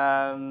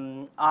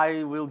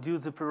 I will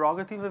use the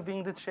prerogative of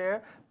being the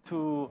chair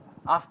to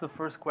ask the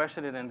first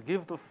question and then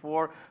give the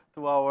floor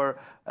to our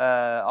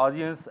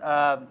audience.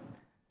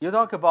 You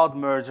talk about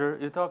merger,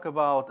 you talk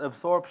about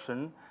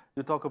absorption,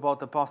 you talk about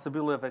the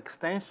possibility of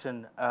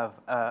extension of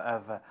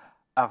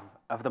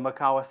the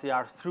Macau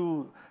SAR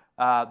through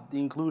the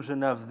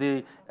inclusion of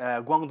the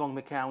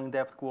Guangdong-Macau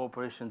in-depth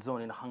cooperation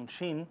zone in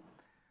Hengqin.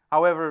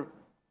 However,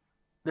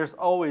 there's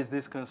always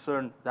this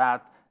concern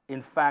that,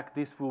 in fact,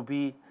 this will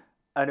be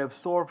an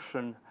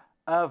absorption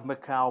of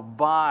Macau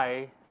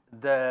by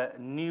the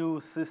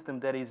new system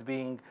that is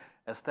being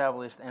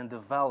established and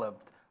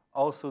developed.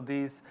 Also,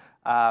 this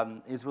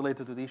is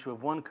related to the issue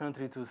of one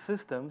country, two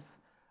systems,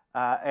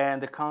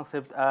 and the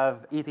concept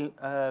of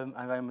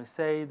I must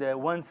say, the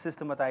one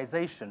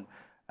systematization,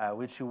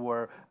 which you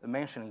were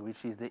mentioning,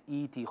 which is the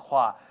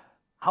Yitihua.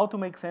 How to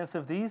make sense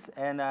of this,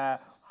 and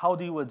how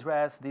do you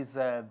address these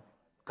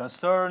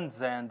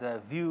concerns and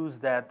views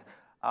that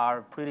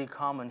are pretty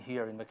common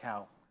here in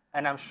Macau,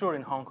 and I'm sure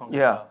in Hong Kong as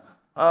well?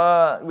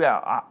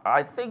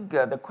 I think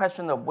the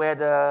question of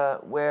whether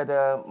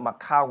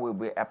Macau will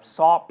be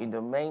absorbed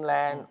into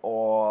mainland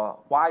or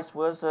vice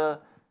versa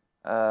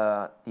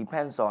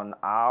depends on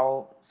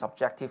our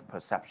subjective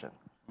perception.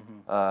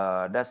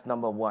 That's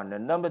number one.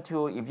 And number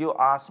two, if you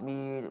ask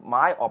me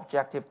my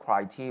objective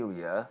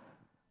criteria,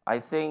 I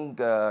think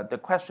the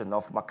question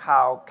of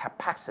Macau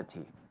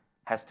capacity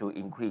has to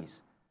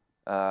increase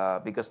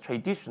because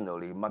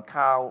traditionally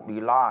Macau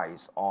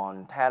relies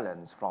on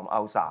talents from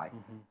outside.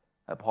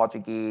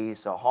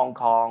 Portuguese or Hong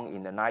Kong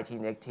in the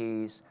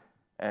 1980s,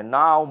 and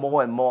now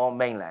more and more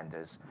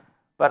mainlanders.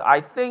 But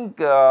I think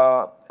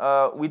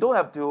we don't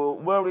have to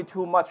worry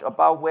too much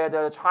about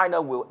whether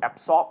China will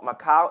absorb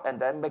Macau and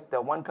then make the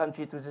one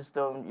country, two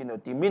system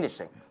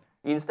diminishing.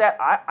 Instead,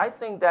 I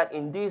think that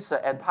in this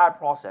entire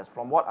process,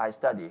 from what I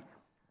study,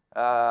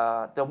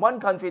 the one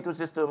country, two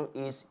system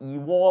is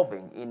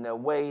evolving in a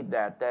way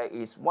that there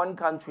is one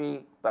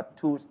country but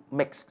two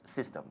mixed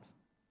systems.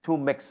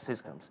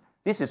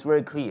 This is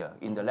very clear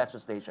in the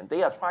legislation.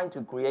 They are trying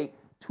to create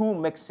two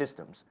mixed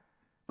systems.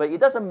 But it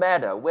doesn't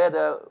matter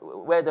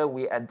whether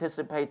we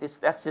anticipate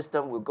that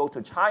system will go to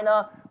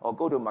China or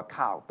go to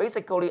Macau.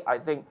 Basically, I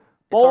think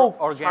both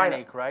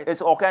organic, China, right?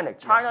 It's organic.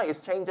 China is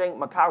changing,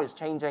 Macau is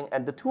changing,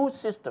 and the two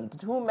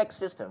mixed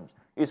systems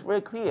is very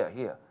clear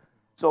here.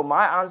 So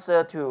my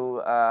answer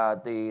to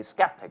the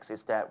skeptics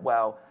is that,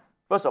 well,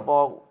 first of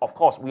all, of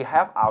course, we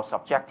have our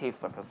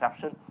subjective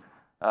perception.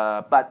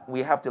 But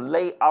we have to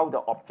lay out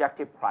the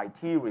objective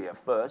criteria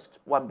first,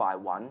 one by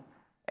one,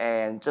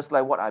 and just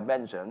like what I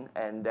mentioned,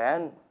 and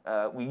then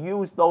we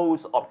use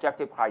those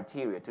objective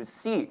criteria to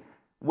see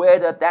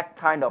whether that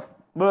kind of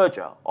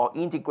merger or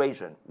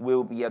integration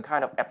will be a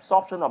kind of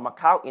absorption of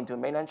Macau into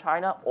mainland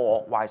China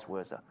or vice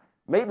versa.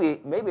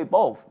 Maybe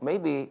both,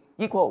 maybe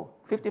equal,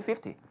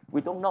 50-50.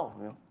 We don't know.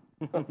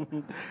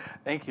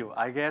 Thank you.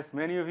 I guess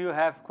many of you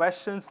have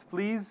questions.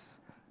 Please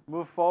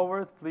move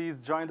forward. Please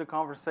join the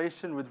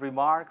conversation with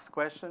remarks,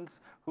 questions.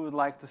 Who would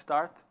like to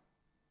start?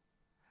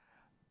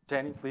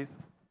 Jenny, please.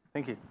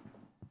 Thank you.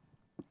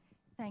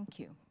 Thank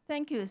you.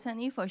 Thank you,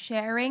 Sonny, for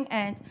sharing.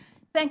 And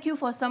thank you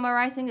for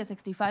summarizing the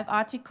 65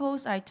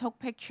 articles. I took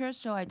pictures,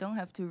 so I don't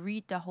have to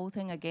read the whole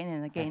thing again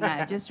and again.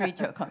 I just read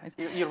your comments.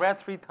 You read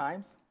 3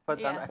 times? But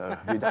yeah.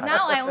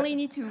 Now I only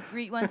need to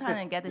read one time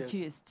and get the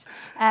gist.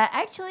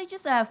 Actually,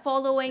 just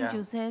following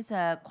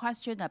José's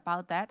question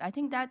about that, I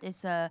think that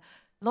is a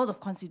lot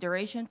of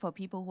consideration for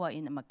people who are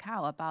in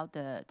Macau about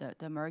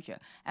the merger.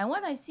 And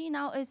what I see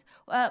now is,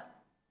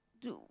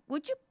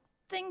 would you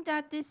think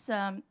that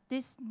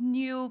this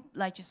new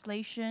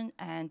legislation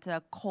and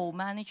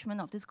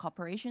co-management of this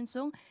cooperation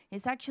zone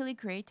is actually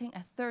creating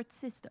a third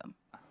system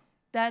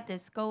that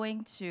is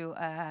going to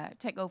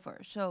take over?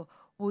 So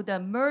will the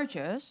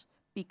mergers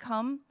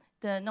become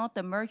not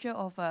the merger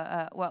of,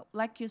 well,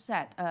 like you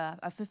said,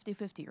 a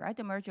 50-50, right?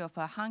 The merger of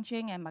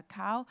Hengqin and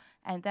Macau,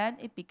 and then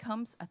it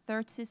becomes a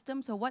third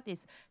system. So what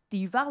is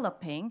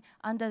developing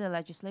under the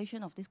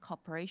legislation of this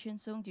cooperation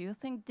zone? Do you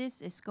think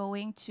this is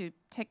going to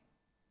take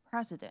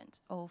precedent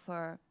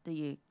over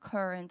the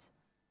current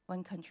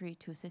one country,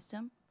 two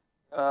system?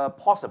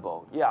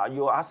 Possible. Yeah,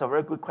 you asked a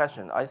very good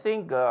question. I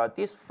think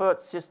this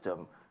third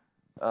system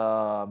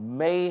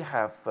may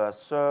have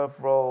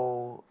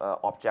several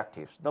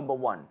objectives. Number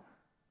one,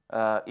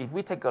 if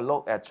we take a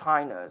look at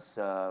China's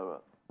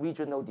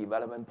regional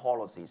development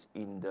policies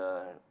in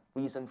the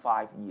recent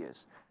 5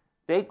 years,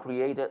 they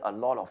created a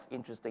lot of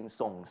interesting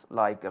zones,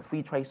 like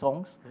free trade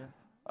zones,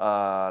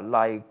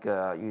 like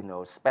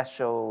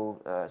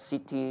special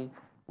city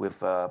with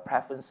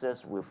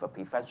preferences, with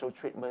preferential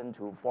treatment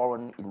to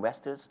foreign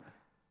investors.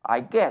 I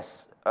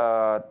guess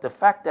the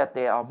fact that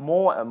there are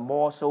more and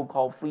more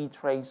so-called free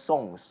trade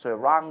zones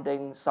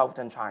surrounding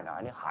southern China,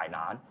 I mean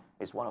Hainan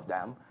is one of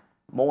them,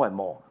 more and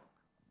more.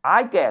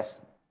 I guess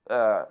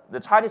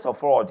the Chinese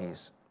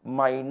authorities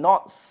might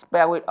not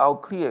spell it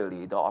out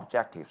clearly, the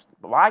objectives.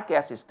 But my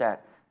guess is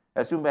that,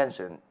 as you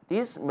mentioned,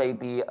 this may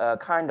be a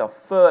kind of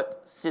third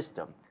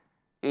system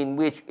in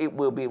which it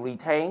will be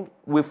retained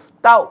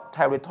without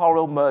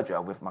territorial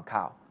merger with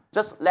Macau.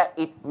 Just let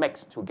it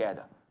mix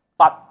together.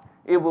 But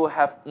it will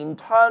have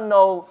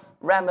internal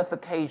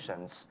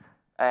ramifications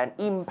and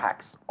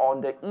impacts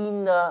on the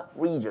inner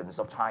regions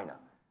of China.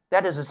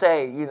 That is to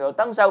say, Deng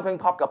Xiaoping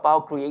talked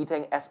about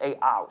creating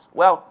SARs.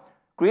 Well,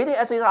 creating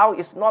SAR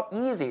is not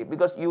easy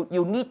because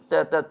you need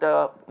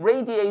the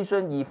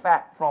radiation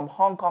effect from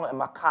Hong Kong and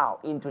Macau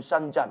into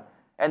Shenzhen.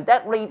 And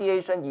that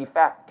radiation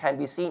effect can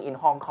be seen in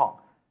Hong Kong.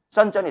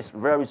 Shenzhen is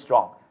very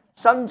strong.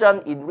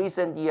 Shenzhen in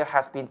recent years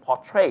has been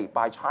portrayed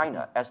by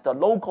China as the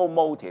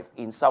locomotive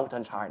in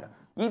southern China,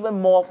 even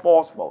more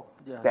forceful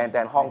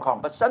than Hong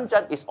Kong. But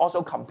Shenzhen is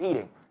also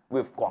competing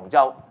with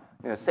Guangzhou.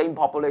 Same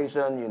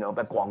population,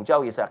 but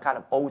Guangzhou is a kind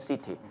of old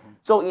city.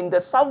 So in the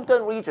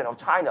southern region of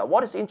China,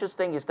 what is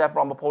interesting is that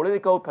from a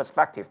political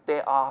perspective,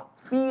 there are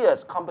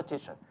fierce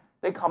competition.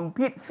 They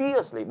compete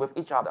fiercely with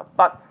each other.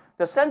 But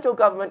the central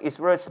government is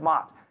very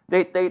smart.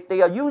 They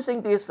are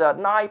using these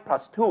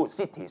 9+2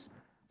 cities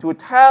to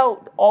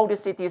tell all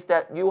these cities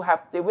that you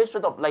have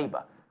division of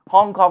labor.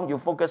 Hong Kong, you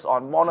focus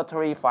on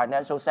monetary,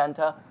 financial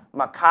center.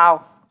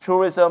 Macau,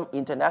 tourism,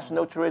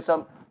 international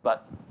tourism,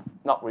 but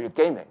not really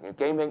gaming. In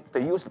gaming,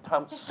 they use the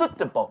term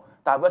suitable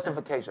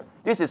diversification.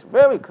 This is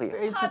very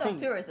clear. Part of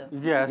tourism.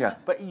 Yes, Yeah.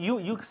 but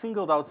you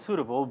singled out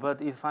suitable,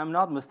 but if I'm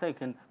not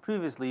mistaken,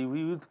 previously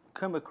we would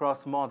come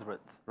across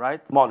moderate,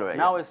 right? Moderate,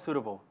 Now yeah. it's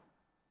suitable,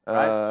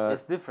 right?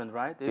 It's different,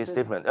 right? It's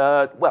different.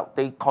 Well,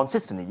 they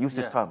consistently use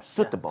this term,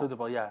 suitable. Yeah,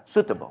 suitable, yeah.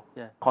 Suitable,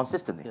 Yeah.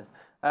 consistently.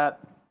 Yes.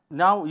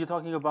 Now you're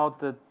talking about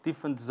the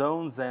different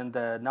zones, and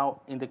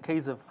now in the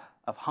case of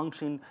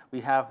Hengqin,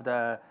 we have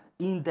the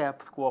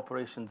in-depth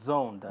cooperation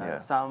zone, the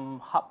right?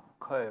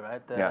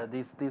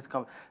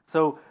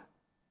 So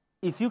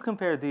if you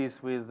compare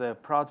this with the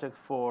project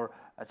for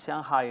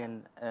Shanghai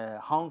and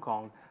Hong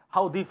Kong,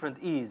 how different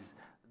is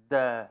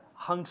the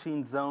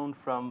Hengqin zone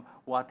from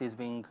what is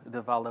being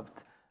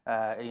developed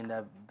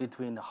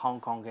between Hong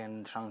Kong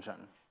and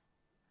Shenzhen?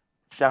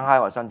 Shanghai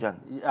or Shenzhen?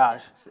 Yeah,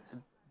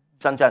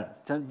 Shenzhen.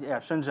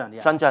 Shenzhen.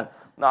 Yes. Shenzhen.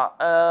 Now,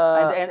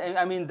 and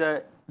I mean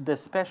the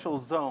special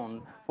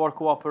zone for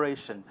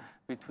cooperation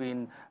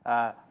between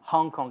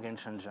Hong Kong and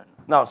Shenzhen.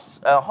 Now,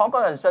 Hong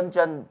Kong and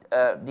Shenzhen,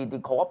 the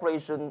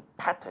cooperation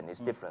pattern is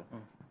different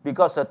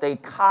because they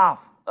carve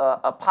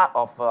a part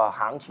of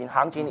Hengqin.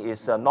 Hengqin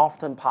is the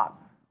northern part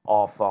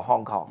of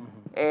Hong Kong.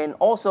 And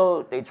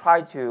also, they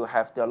try to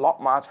have the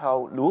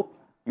Lok-Ma-Chau loop.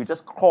 You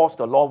just cross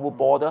the Lok-Wu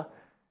border.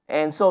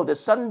 And so the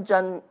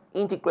Shenzhen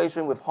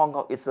integration with Hong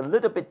Kong is a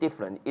little bit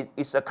different.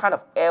 It's a kind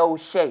of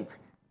L-shaped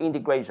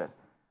integration.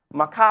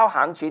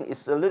 Macau-Hengqin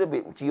is a little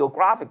bit,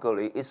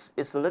 geographically,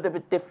 it's a little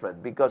bit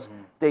different because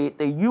they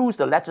use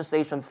the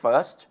legislation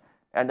first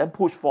and then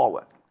push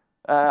forward.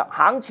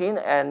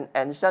 Hengqin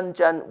and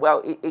Shenzhen,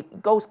 well,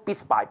 it goes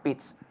bits by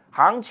bits.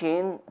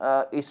 Hengqin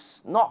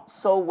is not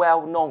so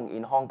well known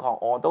in Hong Kong,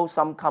 although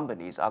some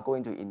companies are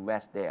going to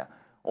invest there.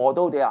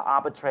 Although there are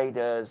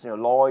arbitrators,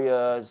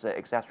 lawyers,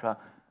 etc.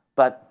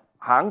 But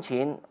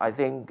Hengqin, I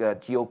think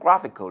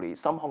geographically,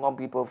 some Hong Kong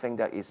people think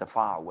that it's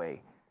far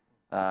away,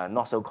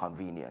 not so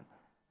convenient.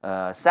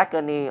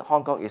 Secondly,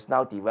 Hong Kong is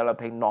now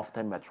developing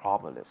northern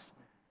metropolis.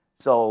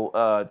 So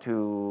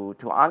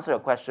to answer your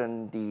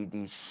question,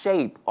 the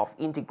shape of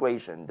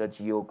integration, the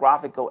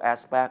geographical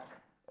aspect,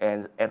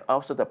 and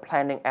also the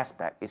planning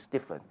aspect is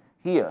different.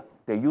 Here,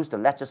 they use the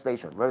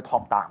legislation very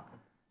top-down.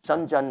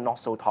 Shenzhen, not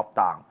so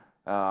top-down.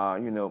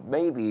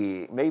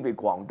 Maybe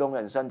Guangdong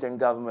and Shenzhen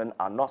government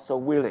are not so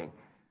willing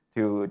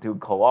to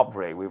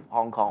cooperate with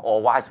Hong Kong,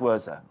 or vice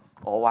versa.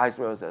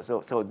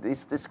 So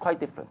this is quite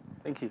different.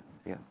 Thank you.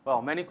 Yeah.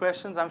 Well, many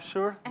questions, I'm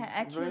sure.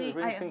 Actually,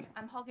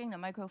 I'm hogging the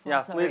microphone.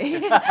 Yeah, sorry.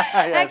 please. Yeah.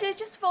 Actually,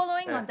 just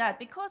following on that,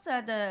 because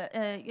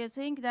you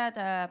think that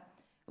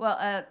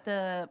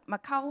the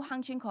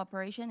Macau-Hengqin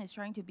Cooperation is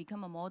trying to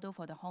become a model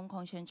for the Hong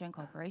Kong-Shenzhen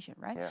Cooperation,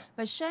 right? Yeah.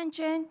 But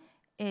Shenzhen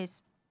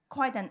is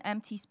quite an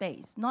empty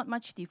space, not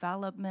much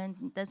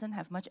development, doesn't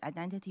have much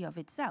identity of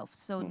itself.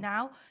 So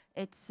now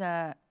it's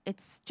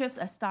just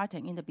a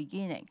starting in the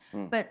beginning.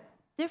 But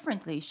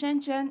differently,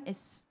 Shenzhen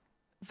is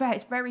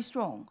very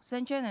strong.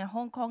 Shenzhen and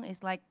Hong Kong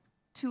is like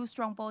two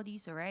strong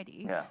bodies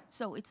already. Yeah.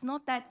 So it's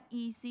not that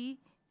easy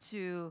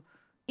to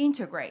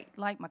integrate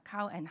like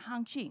Macau and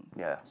Hengqin.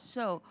 Yeah.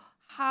 So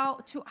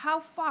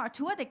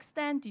to what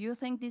extent do you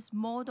think this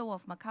model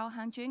of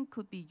Macau-Hengqin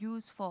could be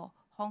used for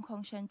Hong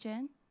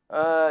Kong-Shenzhen?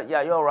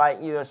 Yeah, you're right.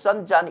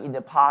 Shenzhen in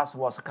the past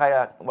was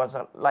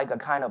like a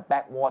kind of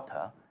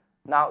backwater.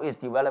 Now it's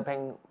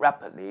developing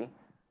rapidly.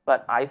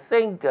 But I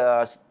think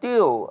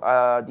still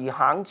the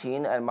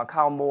Hengqin and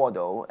Macau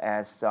model,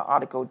 as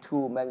Article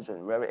 2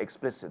 mentioned very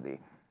explicitly,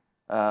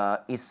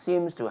 it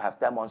seems to have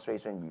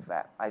demonstration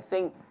effect. I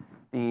think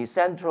the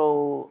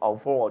central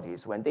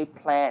authorities, when they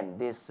planned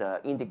this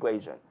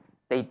integration,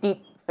 they did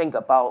think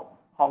about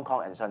Hong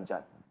Kong and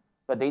Shenzhen.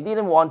 But they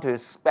didn't want to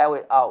spell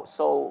it out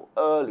so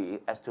early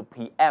as to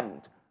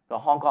preempt the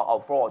Hong Kong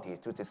authorities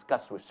to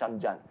discuss with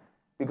Shenzhen,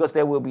 because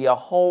there will be a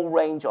whole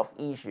range of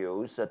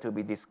issues to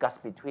be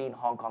discussed between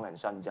Hong Kong and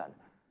Shenzhen.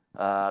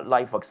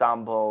 Like, for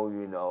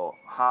example,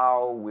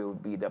 how will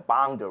be the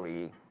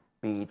boundary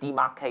be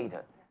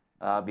demarcated?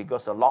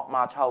 Because the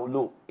Lok-Ma-Chau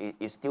loop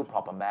is still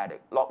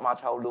problematic.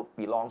 Lok-Ma-Chau loop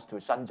belongs to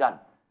Shenzhen.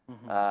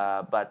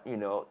 But,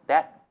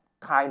 that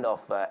kind of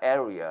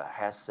area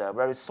has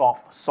very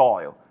soft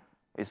soil.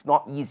 It's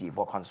not easy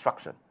for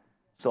construction.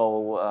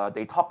 So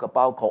they talk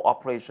about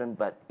cooperation,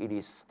 but it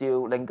is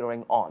still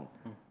lingering on.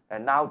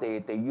 And now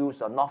they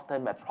use a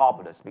northern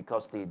metropolis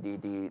because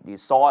the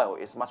soil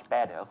is much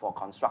better for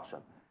construction.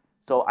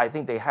 So I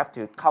think they have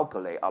to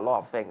calculate a lot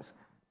of things.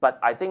 But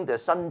I think the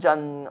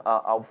Shenzhen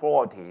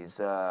authorities,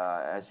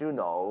 as you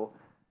know,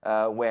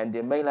 when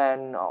the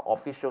mainland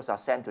officials are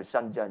sent to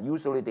Shenzhen,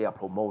 usually they are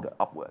promoted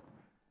upward.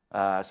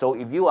 So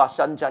if you are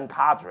Shenzhen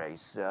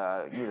cadres,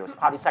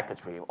 party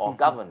secretary or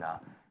governor,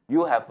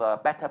 you have a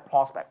better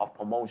prospect of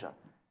promotion.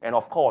 And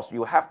of course,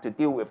 you have to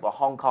deal with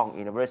Hong Kong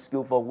in a very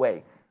skillful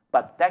way.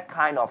 But that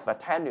kind of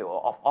tenure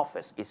of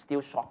office is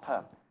still short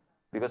term,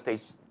 because they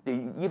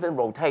even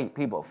rotate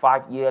people,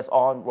 5 years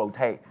on,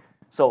 rotate.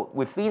 So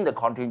within the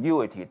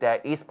continuity,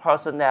 there is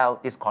personnel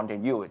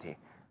discontinuity.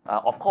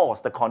 Of course,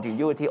 the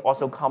continuity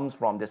also comes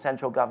from the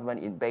central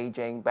government in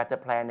Beijing, better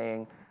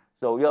planning.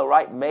 So you're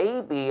right,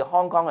 maybe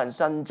Hong Kong and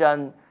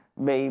Shenzhen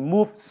may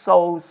move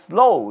so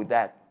slow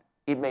that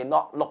it may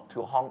not look to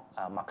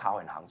Macau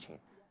and Hengqin.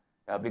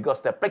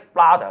 Because the big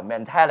brother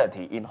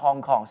mentality in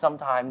Hong Kong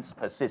sometimes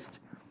persists.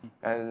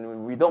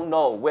 And we don't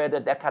know whether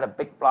that kind of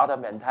big brother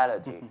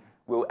mentality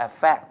will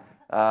affect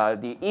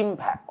the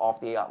impact of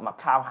the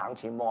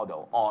Macau-Hengqin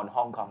model on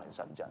Hong Kong and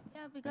Shenzhen.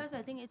 Yeah, because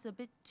I think it's a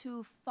bit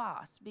too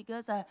fast.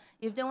 Because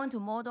if they want to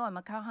model on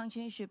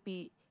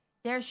Macau-Hengqin,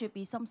 there should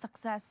be some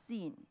success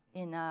seen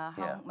in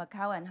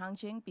Macau and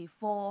Hengqin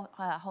before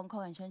Hong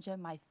Kong and Shenzhen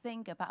might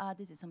think about,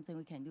 this is something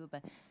we can do.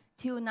 But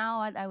till now,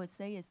 what I would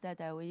say is that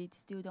we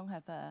still don't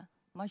have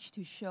much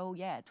to show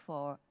yet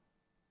for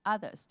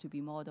others to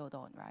be modeled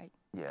on, right?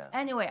 Yeah.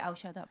 Anyway, I'll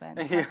shut up and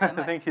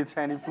Thank you,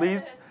 Jenny.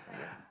 Please.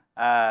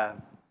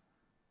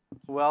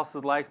 Who else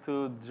would like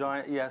to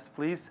join? Yes,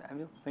 please,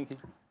 Emil. Thank you.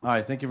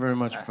 Hi, thank you very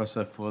much,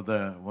 Professor, for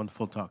the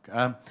wonderful talk.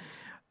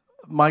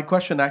 My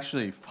question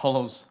actually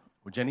follows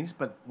Jenny's,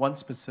 but one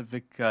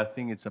specific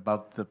thing is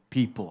about the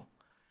people,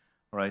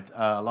 right?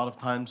 A lot of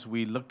times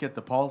we look at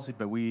the policy,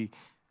 but we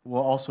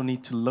will also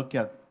need to look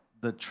at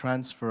the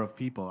transfer of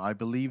people. I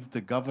believe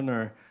the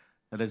governor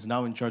that is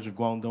now in charge of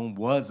Guangdong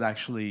was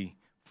actually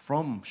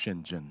from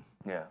Shenzhen.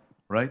 Yeah.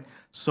 Right?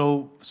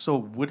 So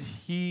would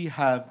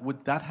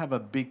that have a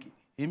big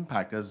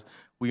impact, as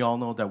we all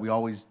know that we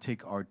always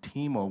take our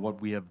team or what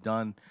we have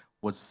done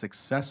was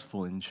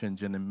successful in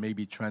Shenzhen and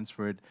maybe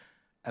transfer it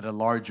at a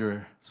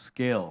larger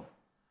scale,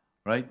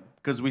 right?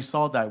 Because we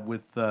saw that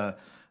with the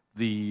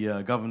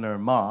Governor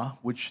Ma,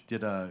 which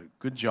did a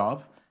good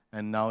job,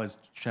 and now is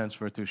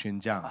transferred to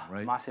Xinjiang,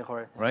 right?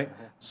 Right.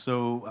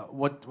 So,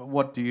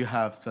 what do you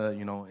have,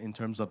 in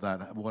terms of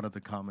that? What are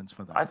the comments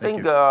for that? I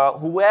think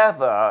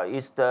whoever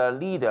is the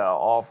leader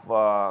of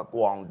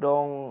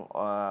Guangdong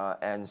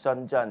and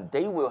Shenzhen,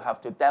 they will have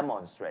to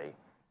demonstrate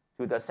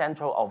to the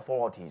central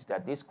authorities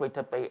that this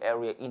Greater Bay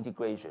Area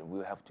integration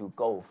will have to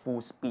go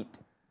full speed.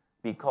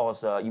 Because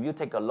if you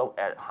take a look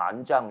at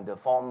Han Zheng, the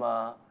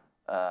former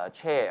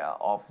chair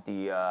of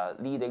the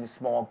leading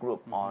small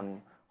group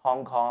on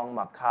Hong Kong,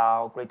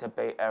 Macau, Greater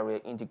Bay Area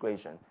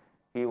integration,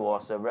 he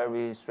was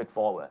very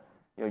straightforward.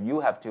 You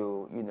have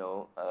to,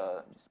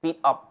 speed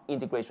up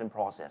integration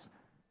process.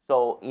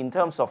 So in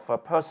terms of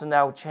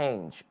personnel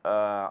change,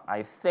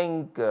 I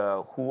think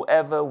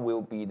whoever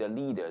will be the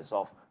leaders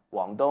of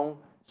Guangdong,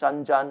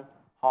 Shenzhen,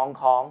 Hong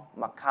Kong,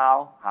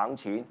 Macau,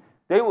 Hengqin,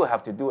 they will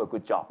have to do a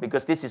good job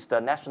because this is the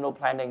national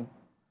planning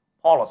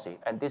policy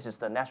and this is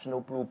the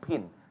national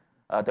blueprint.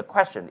 The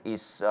question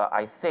is,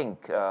 I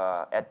think,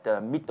 at the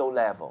middle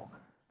level.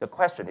 The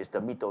question is the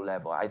middle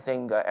level. I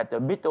think at the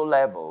middle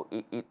level,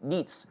 it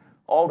needs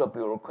all the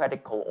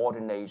bureaucratic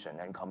coordination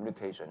and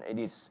communication. It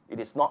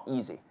is not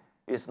easy.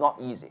 It's not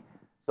easy.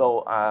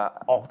 So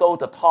although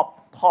the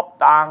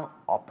top-down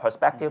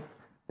perspective,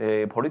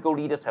 the political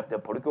leaders have the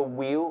political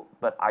will,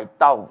 but I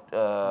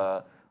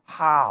doubt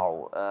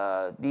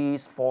how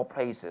these four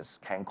places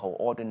can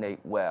coordinate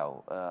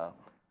well.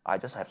 I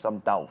just have some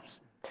doubts.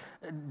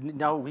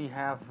 Now we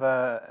have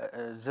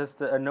just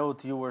a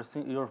note. You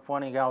were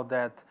pointing out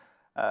that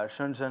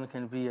Shenzhen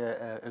can be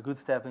a good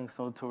stepping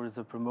stone towards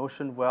a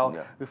promotion. Well,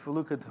 if we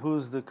look at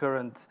who's the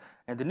current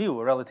and the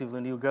new,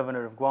 relatively new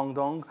governor of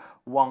Guangdong,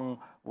 Wang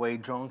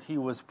Weizhong, he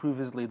was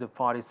previously the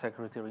party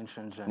secretary in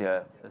Shenzhen.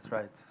 Yeah, that's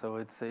right. So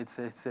it's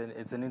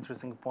an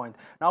interesting point.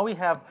 Now we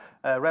have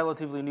a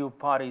relatively new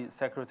party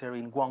secretary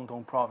in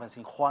Guangdong province,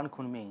 in Huan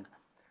Kunming.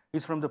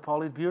 He's from the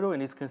Politburo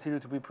and is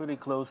considered to be pretty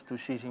close to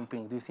Xi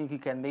Jinping. Do you think he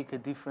can make a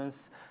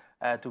difference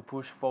to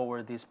push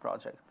forward this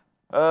project?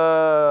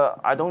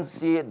 I don't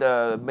see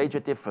the major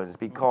difference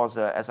because,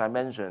 as I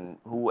mentioned,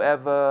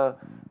 whoever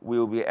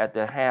will be at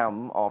the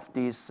helm of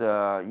this,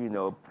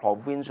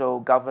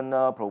 provincial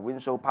governor,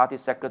 provincial party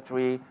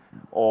secretary,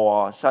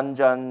 or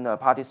Shenzhen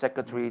party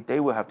secretary, they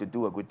will have to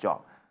do a good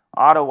job.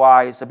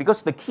 Otherwise,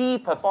 because the key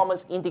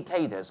performance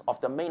indicators of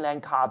the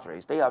mainland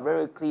cadres, they are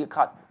very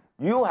clear-cut.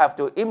 You have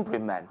to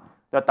implement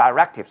the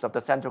directives of the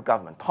central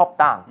government, top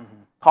down,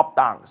 top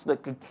down. So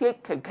the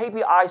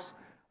KPIs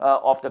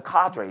of the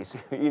cadres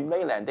in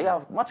mainland, they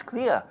are much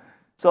clearer.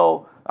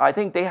 So I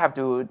think they have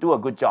to do a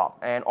good job.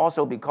 And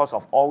also because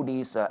of all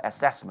these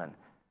assessment,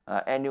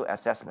 annual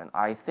assessment,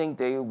 I think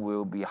they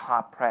will be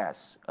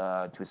hard-pressed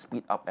to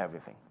speed up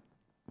everything.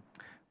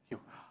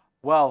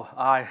 Well,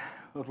 I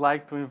would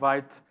like to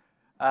invite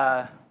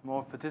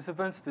more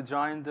participants to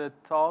join the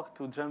talk,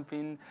 to jump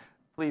in.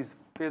 Please,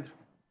 Pedro.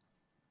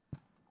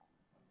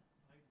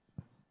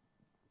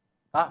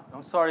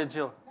 I'm sorry,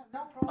 Jill.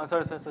 No problem. I'm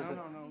sorry.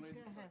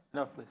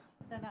 No, please.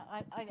 No,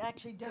 I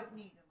actually don't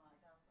need a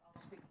mic.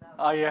 I'll speak loud.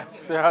 Oh, yes,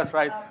 that's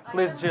right.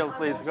 Please, Jill,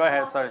 please, go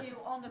ahead, sorry. You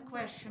on the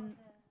question,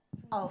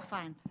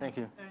 fine. Thank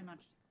you very much.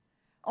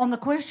 On the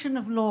question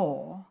of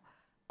law,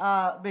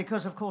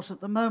 because, of course, at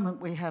the moment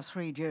we have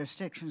 3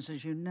 jurisdictions,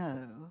 as you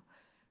know,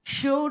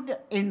 should,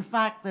 in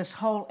fact, this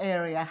whole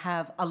area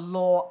have a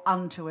law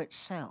unto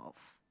itself?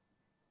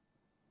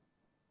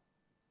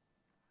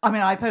 I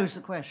mean, I posed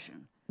the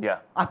question. Yeah.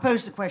 I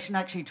posed the question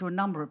actually to a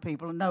number of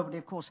people, and nobody,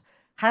 of course,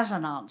 has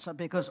an answer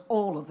because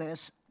all of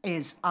this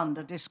is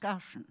under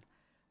discussion.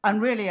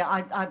 And really,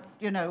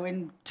 you know,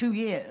 in 2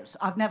 years,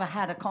 I've never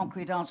had a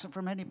concrete answer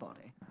from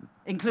anybody,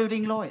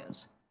 including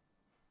lawyers.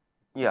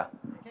 Yeah.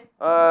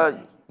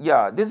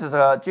 Yeah,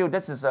 Jill,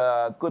 this is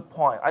a good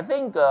point. I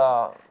think,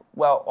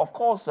 well, of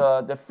course,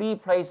 the three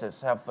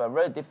places have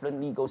very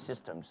different legal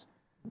systems.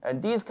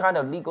 And these kind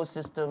of legal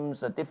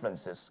systems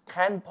differences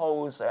can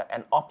pose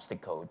an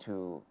obstacle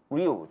to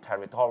real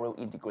territorial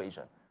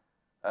integration.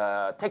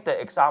 Take the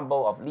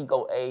example of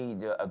legal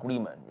aid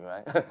agreement,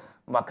 right?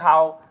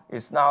 Macau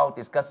is now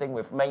discussing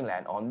with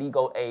mainland on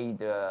legal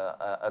aid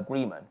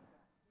agreement.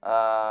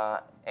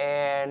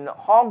 And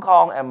Hong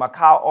Kong and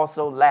Macau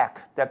also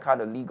lack that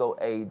kind of legal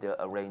aid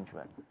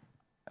arrangement.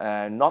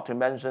 And not to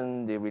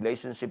mention the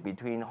relationship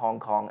between Hong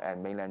Kong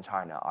and mainland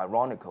China,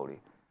 ironically.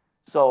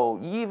 So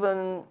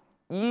even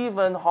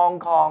Hong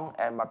Kong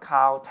and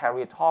Macau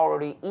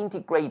territorially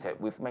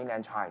integrated with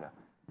mainland China,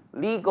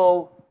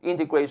 legal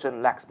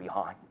integration lags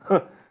behind.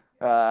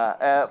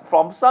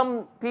 From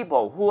some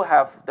people who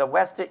have the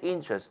vested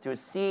interest to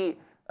see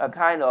a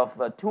kind of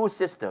two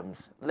systems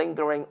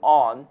lingering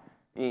on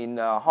in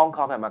Hong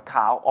Kong and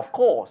Macau, of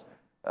course,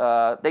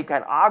 they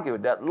can argue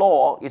that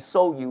law is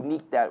so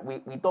unique that we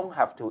don't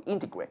have to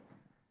integrate.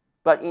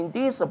 But in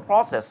this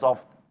process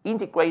of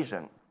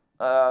integration,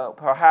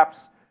 perhaps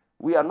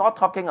we are not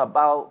talking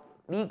about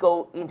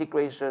legal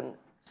integration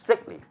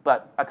strictly,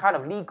 but a kind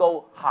of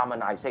legal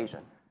harmonization.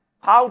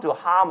 How to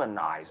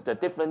harmonize the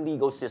different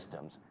legal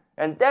systems.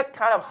 And that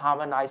kind of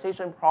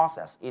harmonization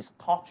process is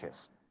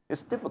tortuous.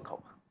 It's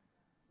difficult.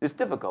 It's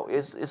difficult.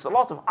 It's a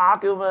lot of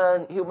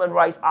argument, human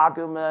rights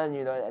argument,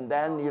 you know, and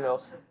then, you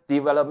know,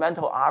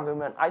 developmental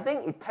argument. I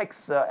think it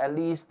takes at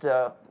least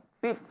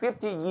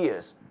 50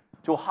 years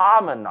to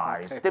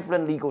harmonize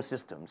different legal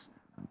systems.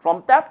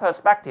 From that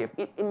perspective,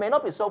 it may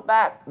not be so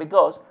bad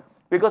because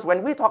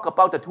when we talk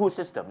about the two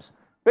systems,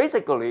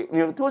 basically, you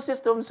know, two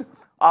systems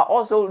are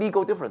also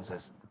legal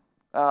differences.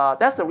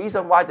 That's the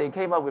reason why they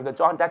came up with the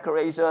Joint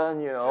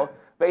Declaration, you know,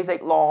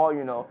 basic law,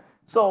 you know.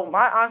 So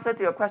my answer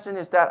to your question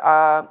is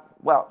that,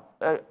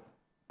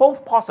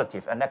 both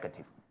positive and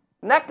negative.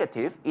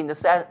 Negative in the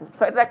sense,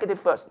 negative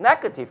first,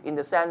 negative in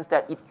the sense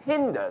that it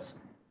hinders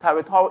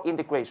territorial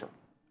integration,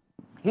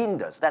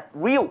 hinders that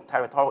real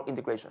territorial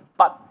integration.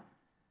 But,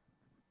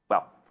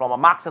 well, from a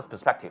Marxist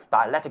perspective,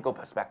 dialectical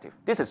perspective,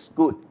 this is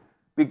good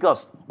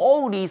because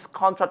all these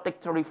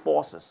contradictory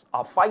forces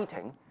are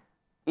fighting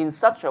in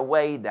such a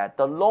way that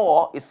the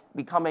law is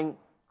becoming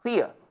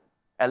clear.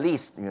 At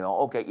least, you know,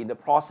 okay, in the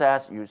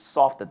process, you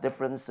solve the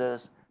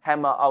differences,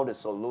 hammer out the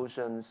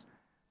solutions.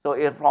 So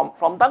if from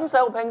Deng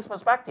Xiaoping's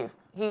perspective,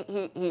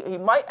 he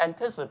might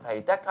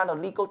anticipate that kind of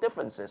legal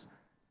differences.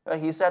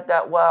 He said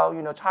that, well,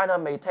 you know, China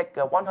may take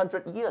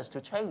 100 years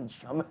to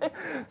change.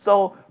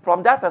 So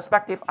from that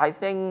perspective, I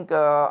think,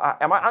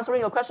 am I answering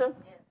your question?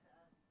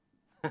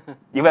 Yes.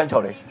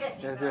 Eventually.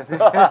 Yes, yes.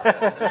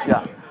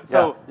 Yeah.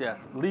 So, yes,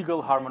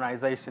 legal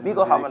harmonization.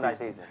 Legal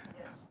harmonization.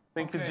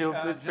 Thank you, Jill.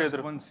 Please, Just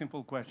Pedro. one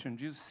simple question.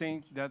 Do you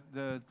think that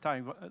the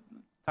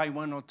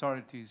Taiwan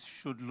authorities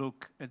should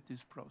look at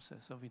this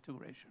process of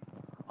integration?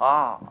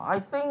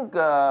 I think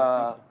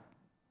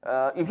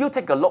if you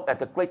take a look at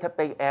the Greater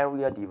Bay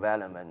Area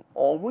development,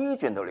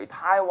 originally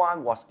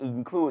Taiwan was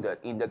included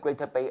in the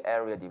Greater Bay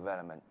Area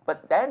development,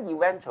 but then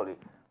eventually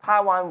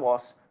Taiwan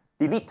was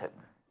deleted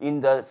in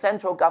the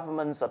central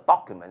government's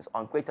documents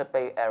on Greater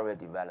Bay Area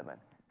development.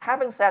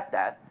 Having said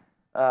that,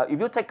 if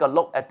you take a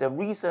look at the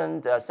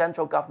recent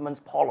central government's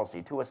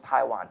policy towards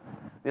Taiwan,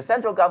 the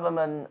central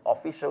government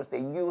officials, they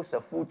use the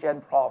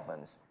Fujian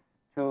province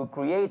to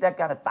create that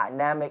kind of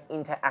dynamic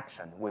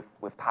interaction with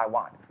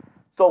Taiwan.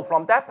 So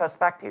from that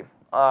perspective,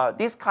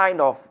 this kind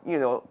of, you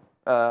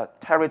know,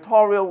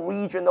 territorial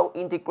regional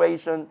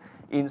integration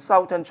in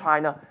southern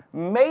China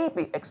may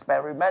be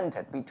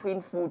experimented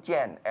between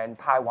Fujian and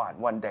Taiwan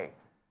one day.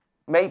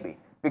 Maybe.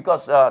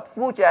 Because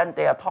Fujian,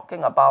 they are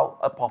talking about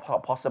a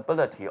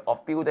possibility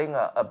of building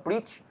a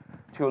bridge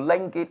to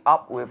link it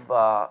up with,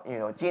 you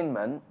know,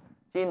 Jinmen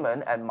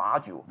and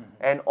Maju.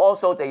 And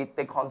also they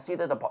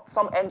consider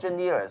some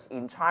engineers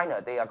in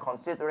China, they are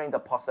considering the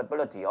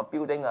possibility of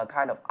building a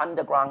kind of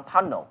underground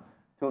tunnel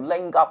to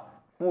link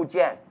up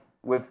Fujian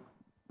with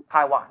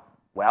Taiwan.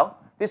 Well,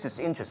 this is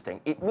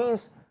interesting. It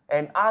means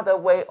another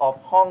way of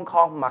Hong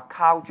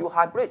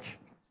Kong-Macau-Zhuhai Bridge,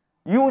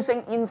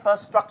 using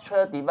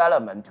infrastructure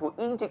development to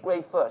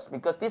integrate first,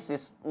 because this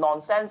is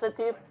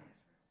non-sensitive,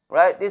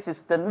 right? This is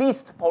the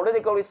least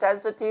politically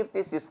sensitive.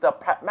 This is the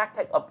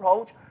pragmatic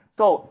approach.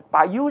 So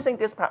by using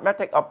this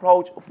pragmatic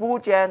approach,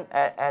 Fujian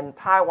and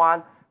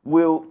Taiwan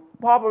will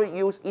probably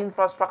use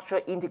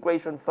infrastructure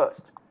integration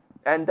first,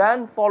 and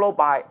then followed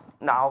by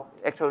now,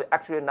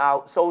 actually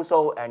now,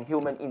 social and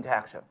human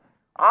interaction.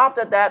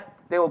 After that,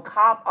 they will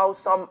carve out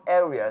some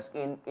areas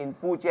in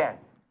Fujian,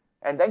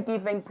 and then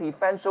giving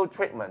preferential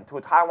treatment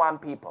to Taiwan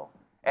people.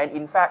 And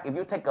in fact, if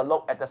you take a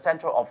look at the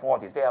central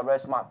authorities, they are very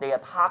smart. They are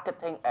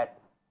targeting at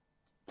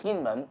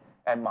Jinmen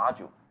and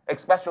Maju.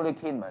 especially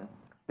Kinmen.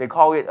 They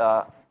call it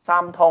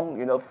Sam Tong,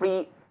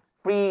 free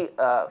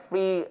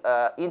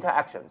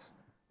interactions,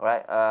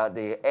 right?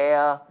 The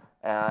air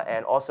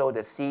and also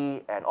the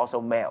sea and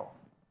also mail,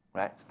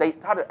 right? They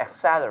try to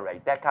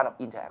accelerate that kind of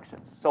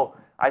interactions. So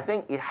I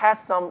think it has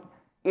some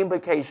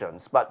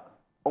implications, but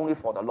only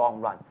for the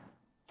long run.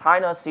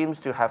 China seems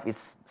to have its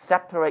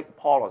separate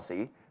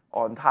policy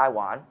on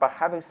Taiwan, but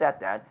having said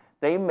that,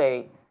 they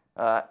may,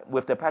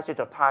 with the passage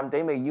of time,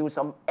 they may use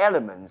some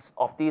elements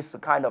of this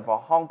kind of a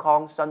Hong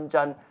Kong,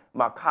 Shenzhen,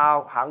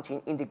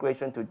 Macau-Hengqin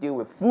integration to deal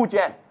with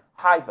Fujian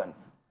hyphen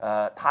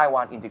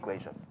Taiwan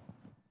integration.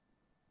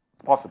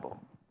 It's possible.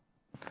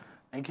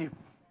 Thank you.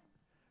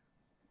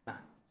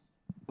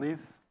 Please.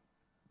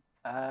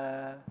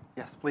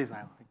 Yes, please,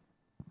 Niall.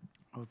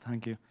 Oh,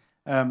 thank you.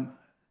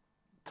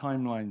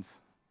 Timelines.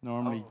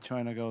 Normally,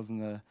 China goes in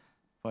the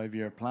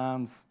 5-year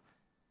plans.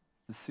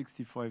 The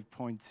 65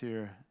 points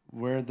here,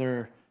 were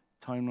there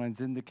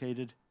timelines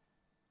indicated?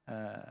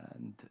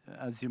 And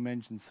as you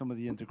mentioned, some of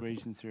the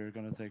integrations here are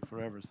going to take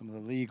forever. Some of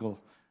the legal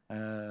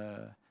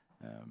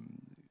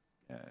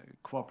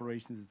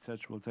cooperations, etc.,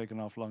 will take an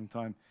awful long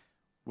time.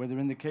 Were there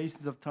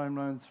indications of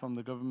timelines from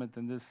the government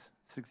in this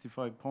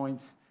 65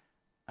 points?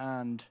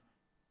 And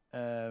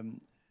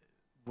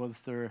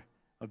was there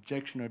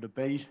objection or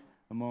debate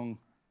among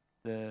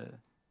the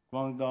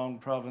Guangdong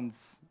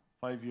province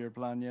 5-year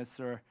plan? Yes,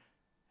 sir.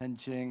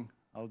 Hengqin,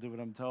 I'll do what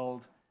I'm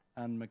told,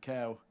 and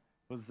Macau.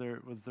 Was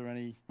there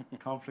any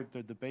conflict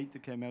or debate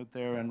that came out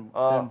there? And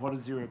then what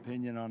is your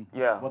opinion on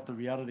what the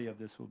reality of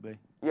this will be?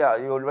 Yeah,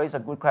 you raise a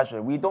good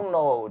question. We don't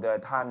know the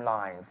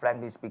timeline,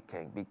 frankly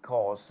speaking,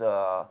 because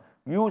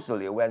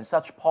usually when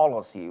such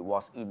policy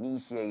was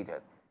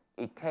initiated,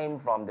 it came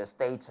from the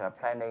State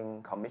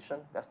Planning Commission.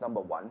 That's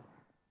number one.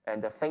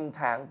 And the think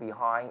tank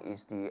behind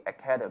is the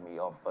Academy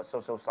of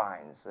Social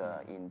Science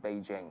in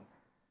Beijing.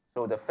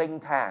 So the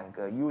think tank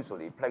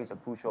usually plays a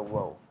crucial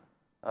role.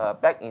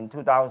 Back in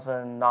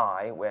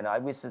 2009, when I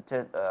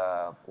visited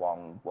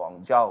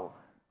Guangzhou,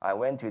 I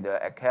went to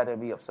the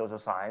Academy of Social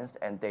Science,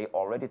 and they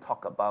already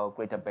talk about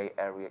Greater Bay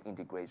Area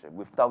integration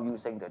without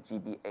using the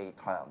GBA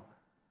term.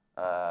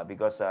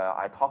 Because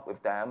I talked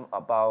with them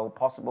about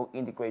possible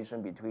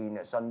integration between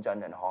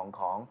Shenzhen and Hong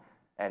Kong,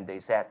 and they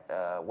said,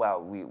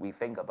 well, we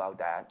think about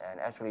that. And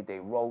actually, they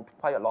wrote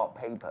quite a lot of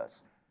papers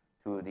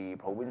to the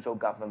provincial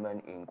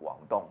government in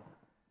Guangdong.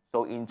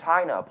 So in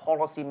China,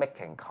 policy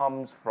making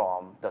comes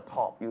from the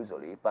top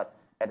usually, but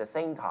at the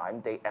same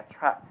time, they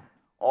attract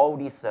all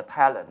these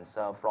talents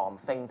from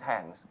think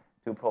tanks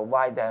to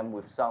provide them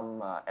with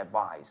some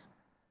advice.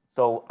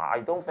 So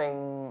I don't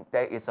think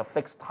there is a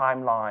fixed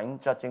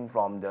timeline judging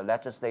from the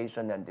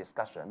legislation and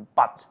discussion,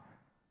 but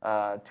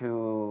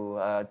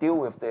to deal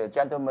with the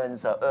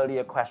gentleman's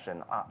earlier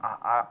question,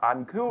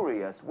 I'm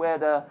curious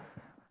whether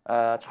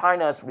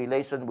China's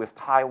relation with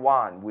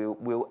Taiwan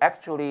will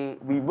actually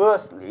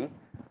reversely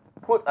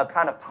put a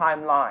kind of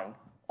timeline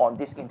on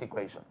this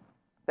integration.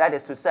 That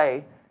is to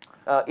say,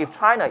 if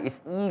China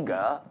is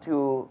eager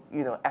to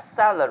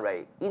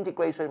accelerate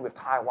integration with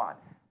Taiwan,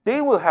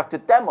 they will have to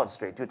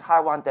demonstrate to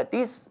Taiwan that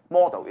this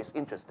model is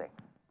interesting.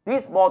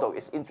 This model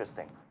is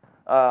interesting.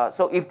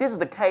 So if this is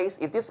the case,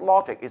 if this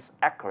logic is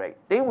accurate,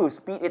 they will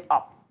speed it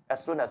up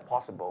as soon as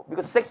possible.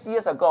 Because 6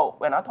 years ago,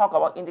 when I talk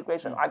about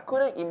integration, I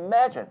couldn't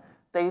imagine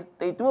they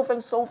do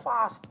things so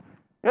fast.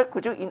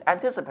 Could you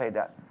anticipate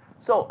that?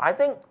 So I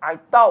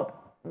doubt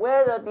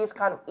whether this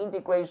kind of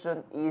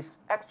integration is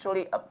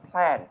actually a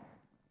plan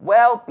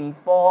well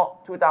before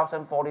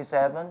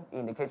 2047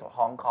 in the case of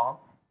Hong Kong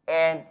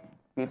and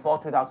before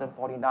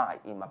 2049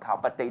 in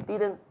Macau. But they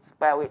didn't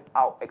spell it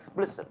out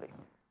explicitly.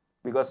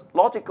 Because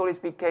logically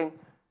speaking,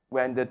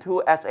 when the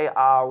two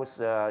SAR's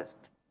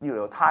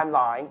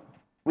timeline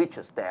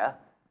reaches there,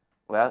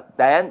 well,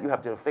 then you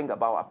have to think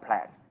about a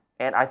plan.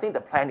 And I think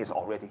the plan is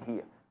already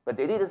here. But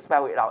they didn't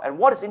spell it out. And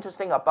what is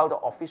interesting about the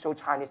official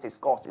Chinese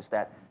discourse is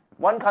that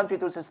one country,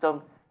 two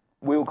system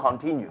will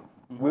continue.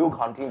 Will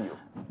continue.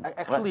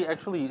 Actually,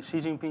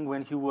 Xi Jinping,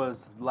 when he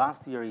was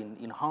last year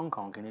in Hong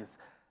Kong in his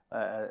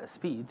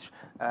speech,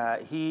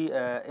 he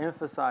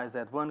emphasized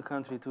that one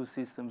country, two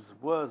systems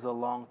was a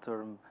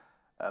long-term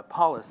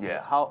policy.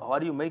 Yeah. How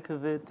do you make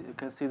of it,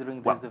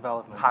 considering these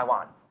developments?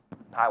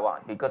 Taiwan.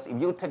 Because if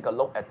you take a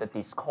look at the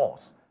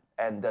discourse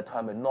and the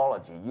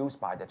terminology used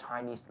by the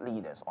Chinese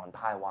leaders on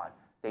Taiwan,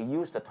 they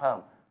use the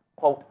term,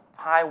 quote,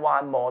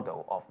 Taiwan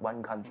model of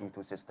one country,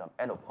 two system,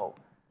 end of quote.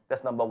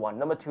 That's number one.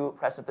 Number two,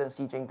 President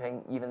Xi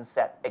Jinping even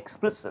said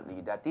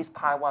explicitly that this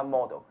Taiwan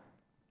model,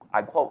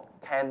 I quote,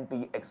 can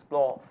be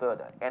explored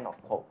further, end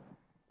of quote.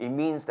 It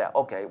means that,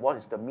 okay, what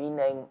is the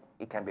meaning?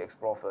 It can be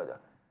explored further.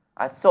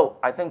 So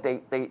I think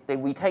they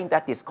retain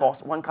that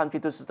discourse, one country,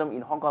 two system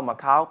in Hong Kong,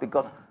 Macau,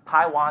 because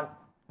Taiwan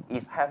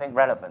is having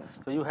relevance.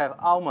 So you have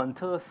澳门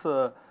特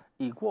色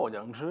一国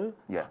两制,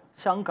 Yeah.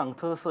 香港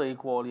特色一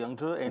国两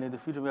制, and in the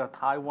future we have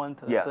Taiwan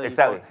特色 Yeah,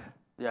 exactly.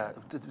 Yeah,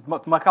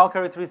 Macau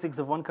characteristics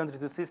of one country,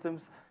 two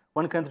systems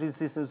one country, two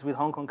systems with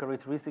Hong Kong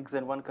characteristics,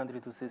 and one country,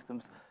 two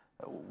systems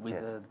with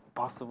Yes.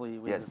 possibly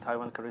with Yes. the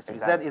Taiwan characteristics.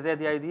 Exactly. Is that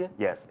the idea?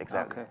 Yes,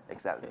 exactly. Okay.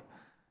 Exactly.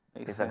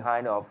 Makes It's sense. a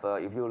kind of,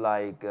 if you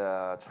like,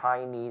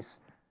 Chinese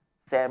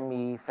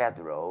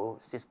semi-federal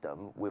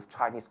system with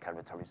Chinese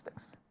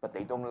characteristics, but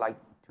they don't like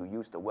to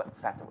use the word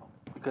federal.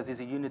 Because it's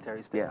a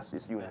unitary state. Yes,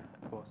 it's unit.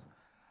 Yeah, of course.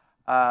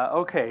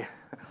 Okay.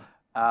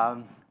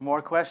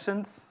 More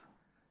questions?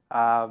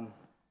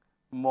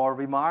 More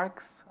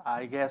remarks?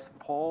 I guess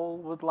Paul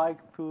would like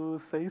to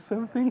say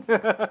something.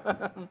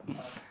 Can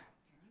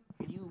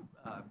you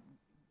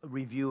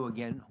review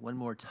again one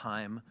more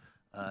time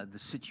the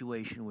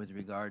situation with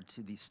regard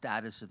to the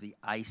status of the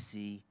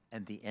IC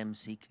and the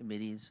MC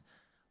committees,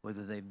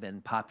 whether they've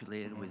been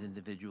populated with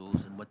individuals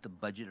and what the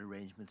budget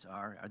arrangements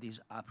are? Are these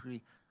up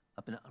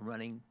and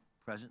running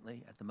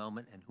presently at the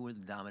moment, and who are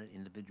the dominant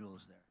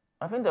individuals there?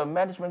 I think the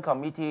management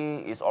committee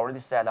is already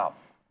set up,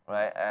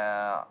 right?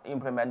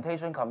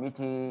 Implementation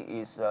committee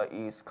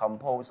is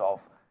composed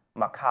of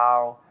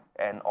Macau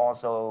and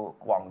also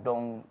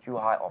Guangdong,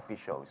 Zhuhai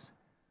officials.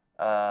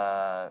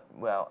 I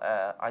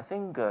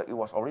think it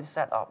was already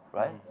set up,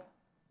 right?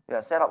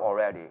 Yeah, set up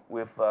already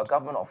with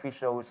government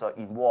officials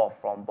involved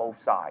from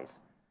both sides.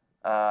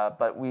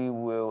 But we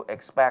will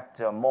expect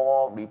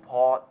more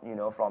report,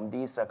 from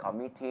this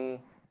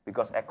committee,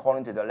 because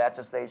according to the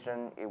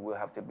legislation, it will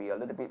have to be a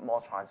little bit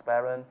more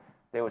transparent.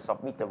 They will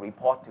submit the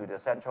report to the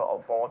central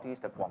authorities,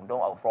 the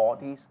Guangdong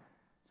authorities.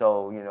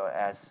 So,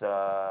 as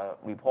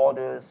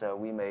reporters,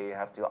 we may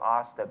have to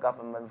ask the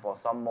government for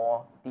some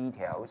more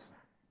details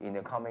in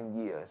the coming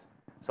years.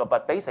 So,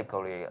 but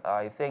basically,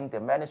 I think the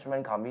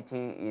management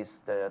committee is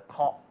the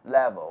top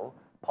level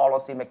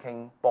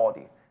policy-making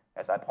body.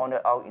 As I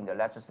pointed out in the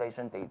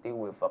legislation, they deal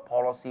with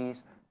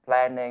policies,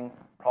 planning,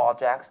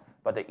 projects,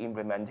 but the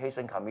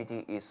implementation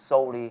committee is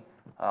solely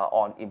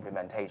on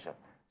implementation.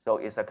 So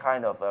it's a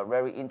kind of a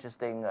very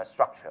interesting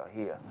structure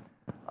here.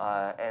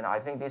 And I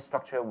think this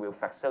structure will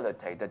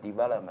facilitate the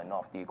development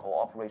of the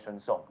cooperation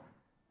zone.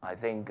 I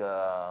think,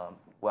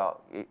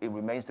 it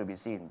remains to be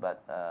seen.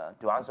 But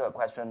to answer a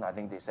question, I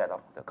think they set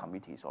up the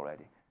committees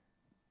already.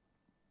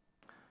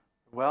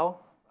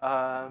 Well,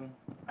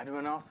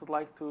 anyone else would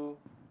like to?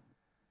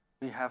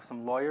 We have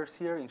some lawyers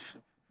here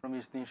from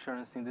the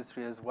insurance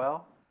industry as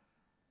well.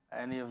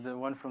 Any of the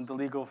one from the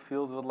legal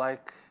field would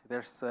like?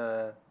 There's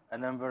a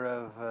number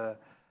of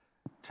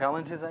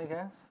challenges, I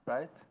guess,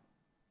 right?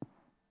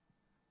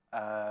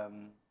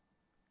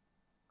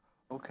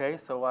 Okay,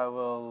 so I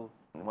will.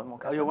 One more Oh,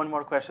 question. yeah, one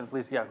more question,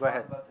 please. Yeah, go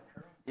ahead. About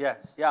the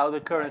currencies. Yeah, the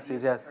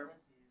currencies, yes.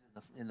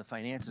 In the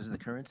finances of the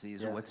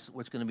currencies, Yes.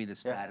 what's going to be the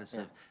status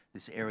of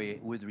this area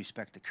with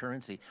respect to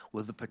currency?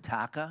 Will the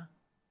Pataka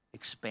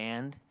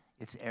expand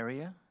its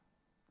area?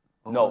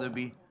 Or No. will there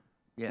be?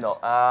 Yes. No,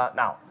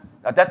 now,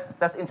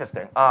 that's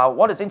interesting.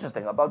 What is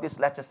interesting about this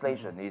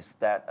legislation is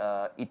that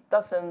it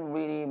doesn't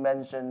really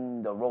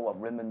mention the role of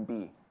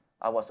renminbi.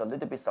 I was a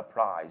little bit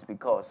surprised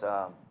because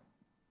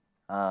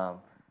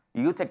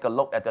you take a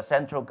look at the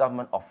central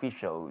government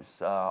officials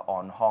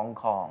on Hong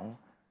Kong,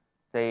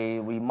 they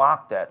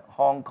remarked that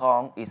Hong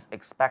Kong is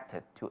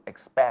expected to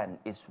expand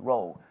its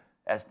role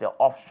as the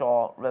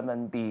offshore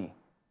renminbi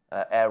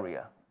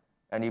area.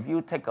 And if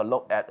you take a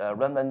look at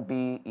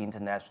renminbi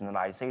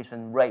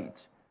internationalization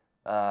rate,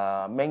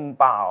 Ming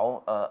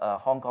Bao, a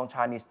Hong Kong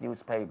Chinese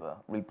newspaper,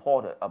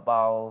 reported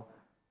about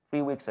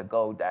 3 weeks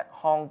ago that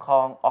Hong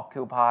Kong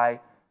occupied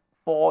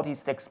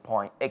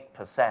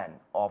 46.8%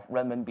 of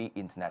renminbi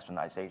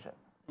internationalization,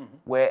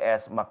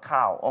 whereas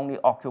Macau only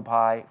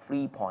occupied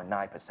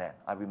 3.9%.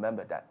 I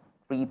remember that,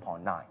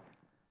 3.9.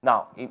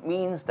 Now, it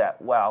means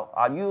that, well,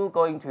 are you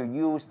going to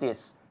use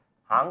this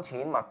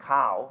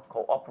Hengqin-Macau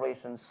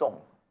Cooperation Zone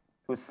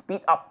to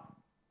speed up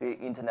the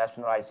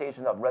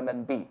internationalization of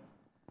renminbi?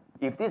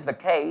 If this is the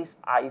case,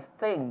 I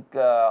think,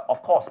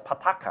 of course,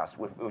 patakas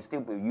will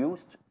still be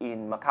used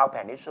in Macau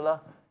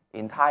Peninsula,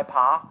 in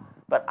Taipa,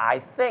 but I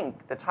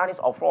think the Chinese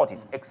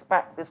authorities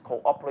expect this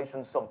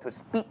cooperation zone to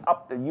speed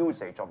up the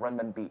usage of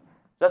renminbi.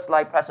 Just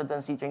like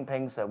President Xi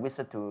Jinping's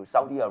visit to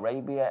Saudi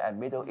Arabia and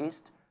Middle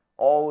East,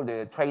 all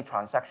the trade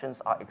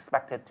transactions are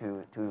expected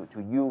to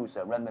use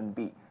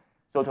renminbi.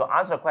 So to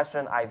answer the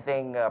question, I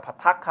think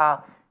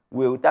pataka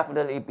will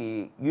definitely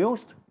be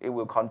used. It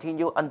will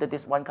continue under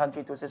this one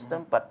country, two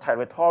system, but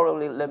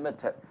territorially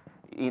limited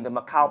in the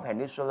Macau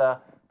Peninsula,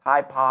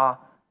 Taipa,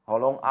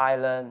 Halong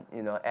Island,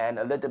 and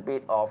a little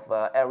bit of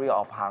area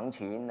of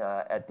Hengqin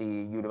at the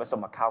University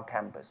of Macau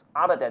campus.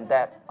 Other than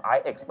that, I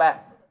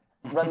expect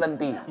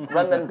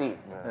renminbi.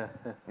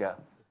 Yeah.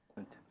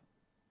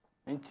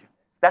 Thank you.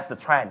 That's the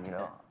trend,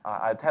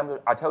 I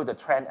tell you the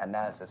trend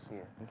analysis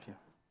here. Thank you.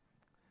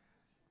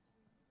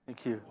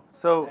 Thank you.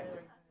 So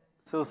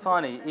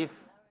Sonny, if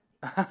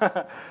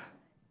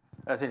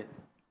that's it.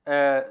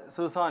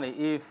 So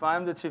Sonny, if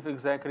I'm the chief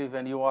executive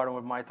and you are one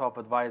of my top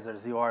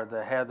advisors, you are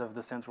the head of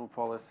the Central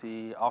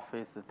Policy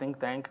Office, the think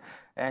tank,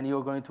 and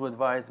you're going to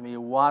advise me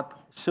what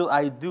should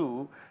I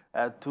do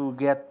to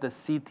get the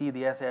city,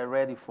 the SAI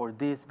ready for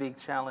this big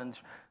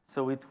challenge.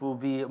 So it will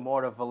be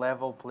more of a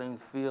level playing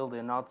field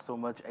and not so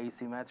much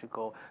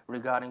asymmetrical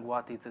regarding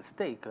what is at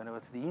stake, and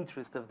what's the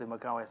interest of the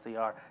Macau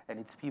SAR and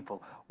its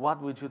people.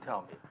 What would you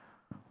tell me?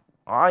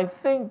 I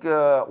think,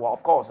 well,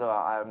 of course,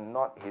 I'm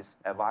not his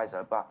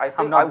advisor, but I think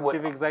I'm not I the would.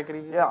 chief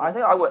executive. Yeah, I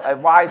think I would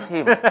advise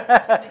him.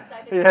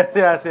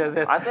 Yes.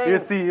 I think, you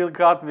see, you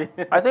got me.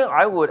 I think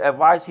I would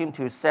advise him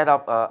to set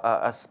up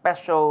a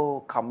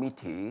special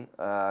committee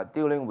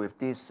dealing with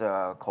this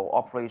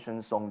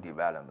cooperation zone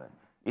development.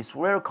 It's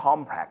very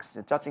complex,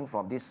 judging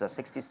from these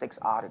 66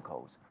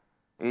 articles.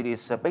 It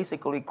is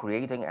basically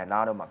creating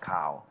another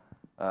Macau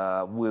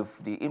with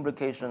the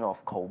implication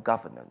of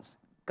co-governance,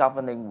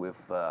 governing with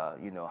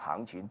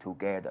Hengqin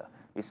together.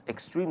 It's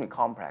extremely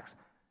complex,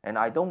 and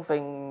I don't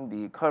think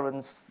the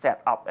current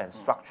setup and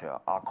structure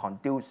are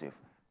conducive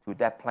to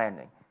that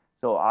planning.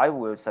 So I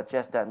would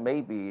suggest that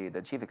maybe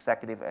the chief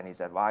executive and his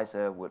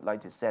advisor would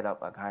like to set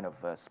up a kind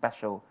of a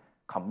special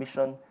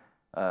commission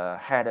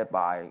headed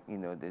by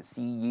the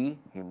CE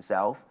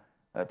himself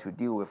to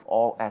deal with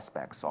all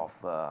aspects of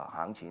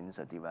Hengqin's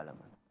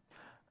development.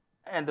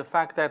 And the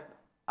fact that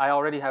I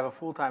already have a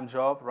full-time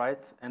job,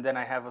 right? And then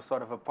I have a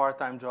sort of a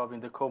part-time job in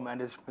the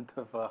co-management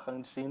of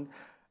Hengqin.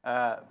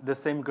 The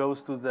same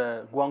goes to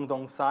the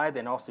Guangdong side,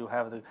 and also you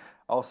have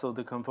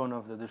the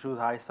component of the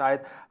Zhuhai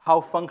side.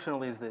 How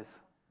functional is this?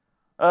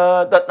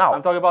 Now,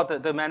 I'm talking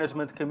about the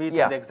management committee,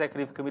 Yeah. the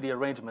executive committee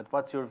arrangement.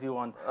 What's your view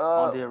on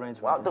the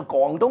arrangement? Well, the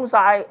Guangdong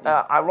side,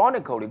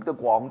 ironically, the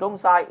Guangdong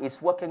side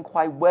is working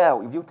quite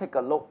well. If you take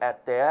a look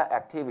at their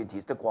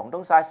activities, the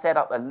Guangdong side set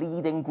up a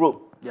leading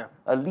group. Yeah.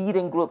 A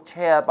leading group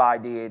chaired by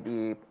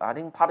the I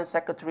think party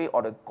secretary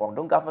or the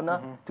Guangdong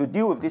governor to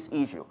deal with this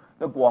issue.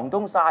 The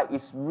Guangdong side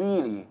is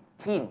really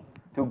keen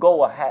to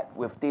go ahead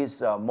with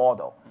this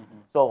model.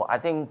 So I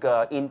think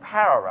in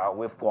parallel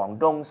with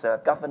Guangdong's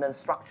governance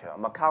structure,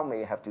 Macau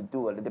may have to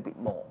do a little bit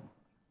more.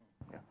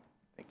 Yeah.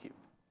 Thank you.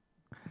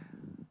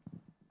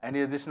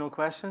 Any additional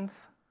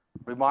questions,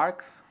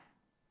 remarks?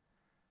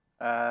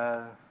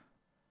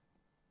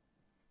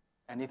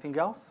 Anything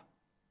else?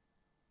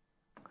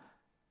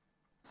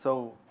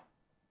 So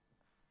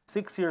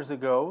 6 years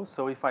ago,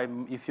 so if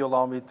you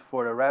allow me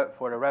for a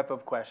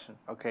wrap-up question,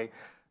 okay.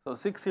 So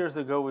 6 years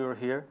ago we were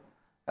here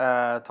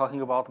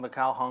talking about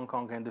Macau, Hong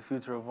Kong, and the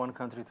future of one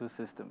country, two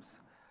systems.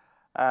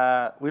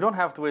 We don't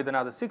have to wait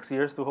another 6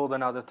 years to hold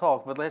another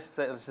talk, but let's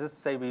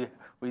just say we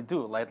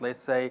do. Like, let's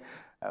say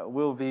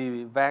we'll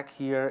be back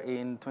here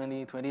in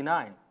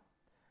 2029.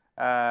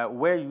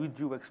 Where would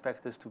you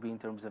expect us to be in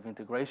terms of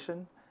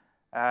integration?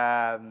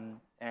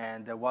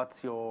 And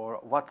what's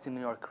in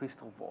your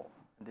crystal ball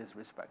in this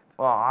respect?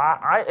 Well,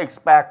 I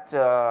expect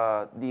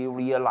the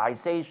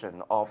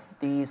realization of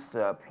this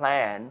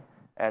plan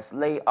as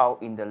laid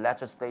out in the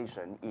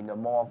legislation in a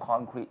more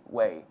concrete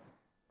way.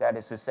 That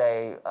is to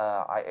say,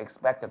 I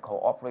expect the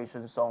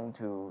cooperation zone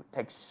to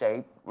take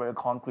shape, very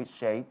concrete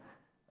shape,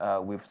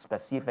 with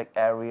specific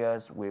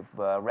areas, with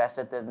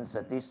residence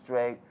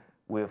district,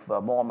 with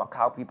more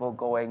Macau people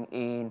going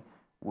in,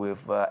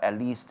 with at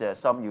least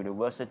some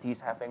universities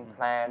having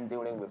plan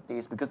dealing with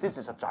this, because this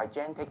is a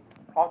gigantic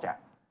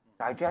project.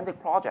 And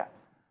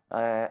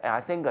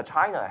I think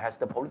China has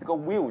the political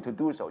will to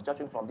do so,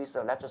 judging from this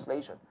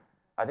legislation.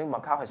 I think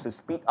Macau has to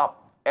speed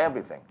up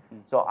everything.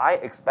 So I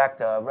expect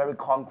a very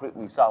concrete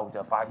result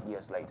 5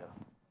 years later.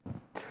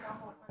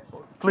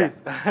 Please,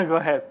 go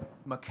ahead.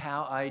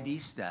 Macau ID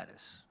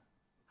status.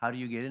 How do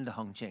you get into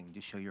Hongqing?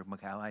 Just show your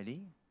Macau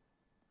ID?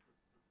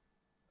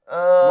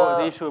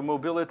 The issue of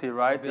mobility,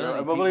 right?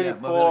 Mobility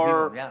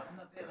for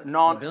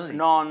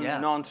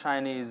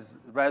non-Chinese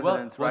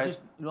residents, right?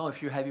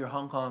 If you have your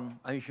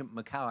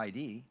Macau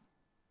ID,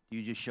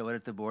 you just show it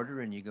at the border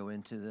and you go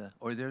into the,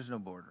 or there's no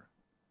border.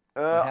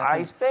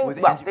 I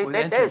think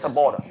there is a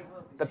border.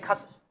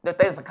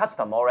 There's a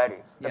custom already.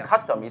 The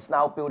custom is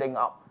now building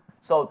up.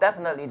 So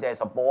definitely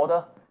there's a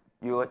border.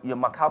 Your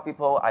Macau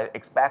people, I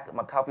expect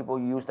Macau people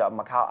use the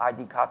Macau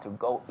ID card to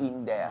go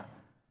in there.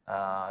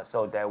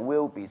 So there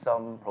will be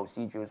some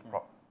procedures.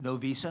 No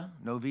visa?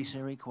 No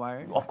visa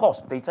required? Of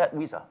course, they said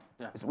visa.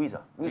 Yeah. It's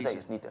visa. Visa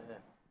is needed.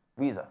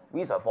 Yeah.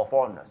 Visa for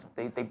foreigners.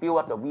 They build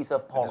up the visa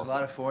policy. There's a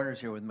lot of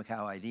foreigners here with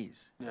Macau IDs.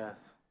 Yes.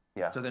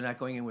 Yeah. So they're not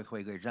going in with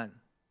Huiguizhen.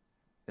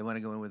 They want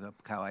to go in with a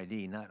Macau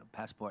ID, not a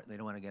passport. They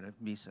don't want to get a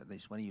visa. They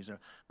just want to use a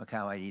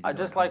Macau ID. I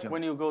just like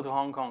when you go to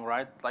Hong Kong,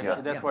 right? Like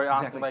that's where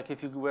I ask, like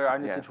if you were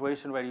in a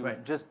situation where you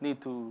just need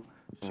to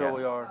show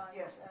your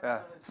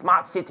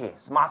smart city.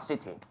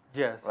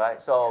 Yes.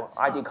 Right. So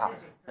ID card.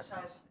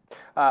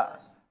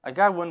 I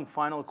got one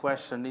final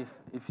question,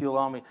 if you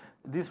allow me.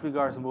 This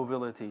regards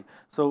mobility.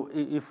 So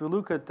if you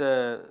look at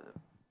the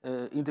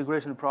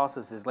integration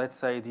processes, let's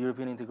say the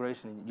European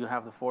integration, you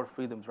have the 4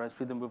 freedoms, right?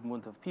 Freedom of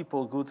movement of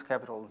people, goods,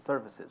 capital, and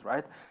services,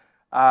 right?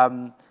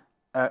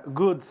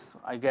 Goods,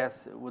 I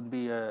guess, would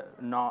be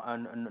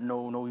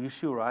no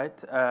issue, right?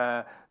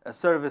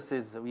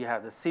 Services, we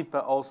have the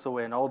CIPA also,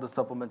 and all the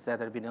supplements that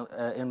have been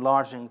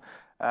enlarging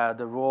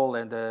the role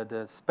and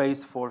the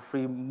space for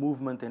free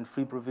movement and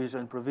free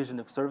provision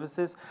of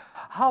services.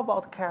 How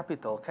about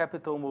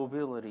capital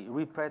mobility,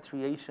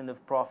 repatriation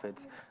of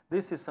profits?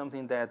 This is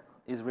something that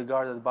is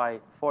regarded by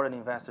foreign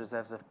investors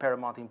as of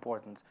paramount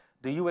importance.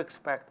 Do you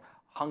expect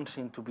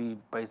Hengqin to be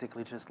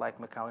basically just like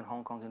Macau and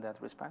Hong Kong in that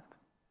respect?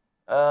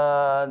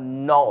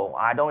 No,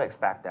 I don't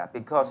expect that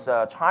because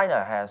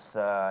China has,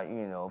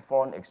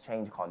 foreign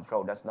exchange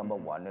control. That's number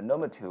one. And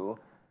number two,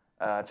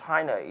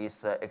 China is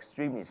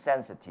extremely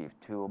sensitive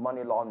to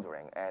money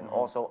laundering and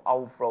also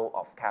outflow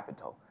of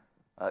capital.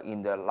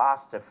 In the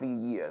last 3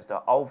 years,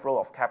 the outflow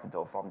of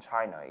capital from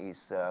China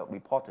is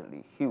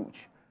reportedly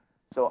huge.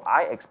 So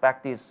I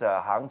expect this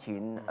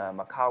Hengqin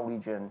Macau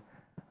region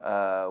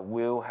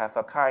will have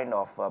a kind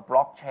of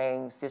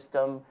blockchain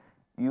system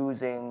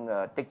using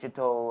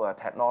digital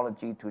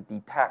technology to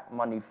detect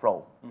money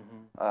flow.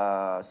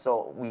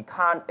 So we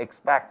can't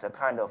expect a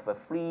kind of a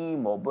free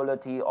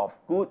mobility of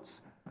goods,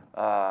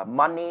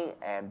 money,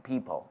 and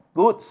people.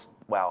 Goods,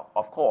 well,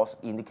 of course,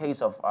 in the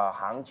case of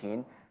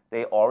Hengqin,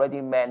 they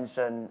already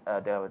mentioned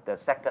the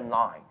second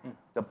line.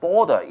 The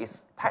border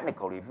is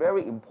technically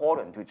very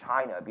important to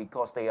China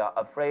because they are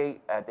afraid,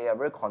 they are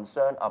very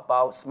concerned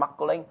about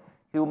smuggling,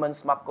 human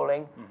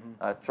smuggling,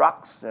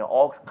 drugs,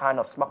 all kind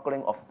of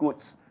smuggling of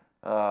goods.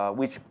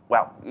 Which,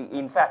 well,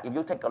 in fact, if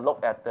you take a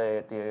look at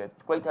the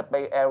Greater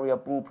Bay Area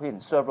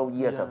blueprint several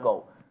years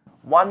ago,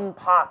 one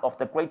part of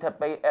the Greater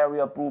Bay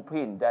Area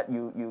blueprint that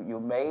you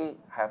may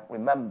have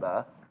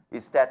remember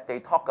is that they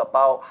talk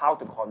about how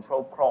to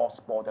control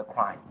cross-border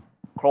crime.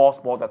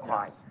 Cross-border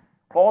crime.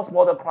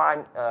 Cross-border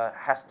crime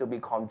has to be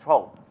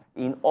controlled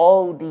in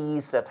all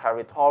these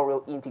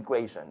territorial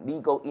integration,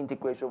 legal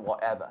integration,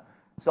 whatever.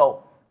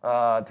 So,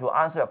 to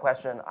answer your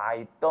question,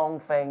 I don't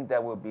think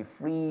there will be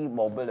free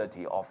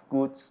mobility of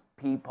goods,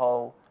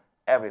 people,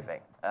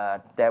 everything.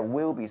 There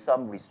will be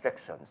some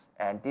restrictions,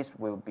 and this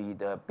will be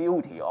the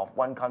beauty of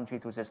one country,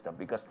 two systems,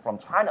 because from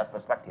China's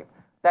perspective,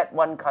 that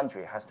one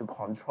country has to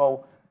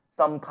control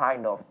some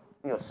kind of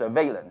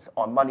surveillance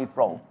on money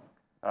flow.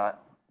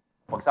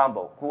 For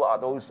example, who are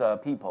those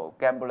people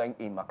gambling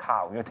in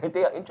Macau?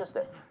 They are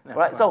interested,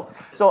 right? So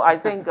I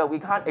think we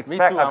can't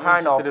expect a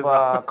kind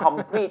of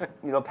complete,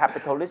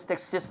 capitalistic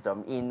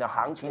system in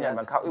Hengqin and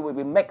Macau. It will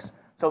be mixed.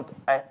 So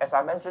as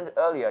I mentioned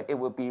earlier, it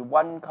will be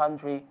one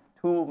country,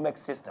 two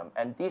mixed system,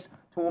 and this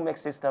two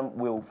mixed system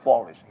will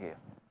flourish here.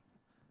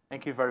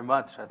 Thank you very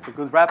much. That's a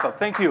good wrap up.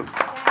 Thank you.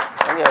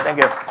 Thank you.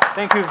 Thank you.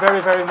 Thank you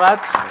very, very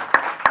much.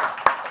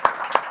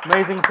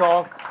 Amazing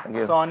talk,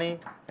 Sonny.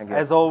 Thank you.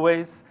 As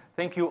always.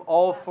 Thank you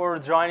all for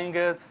joining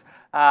us.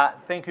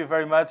 Thank you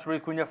very much, Rui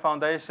Cunha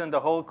Foundation, the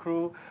whole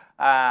crew.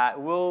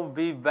 We'll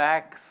be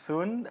back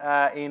soon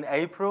in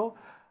April.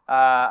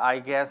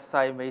 I guess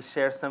I may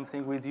share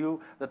something with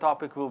you. The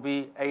topic will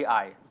be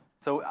AI.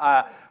 So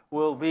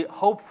will be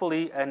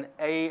hopefully an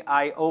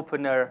AI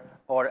opener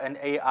or an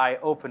AI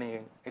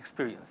opening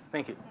experience.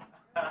 Thank you.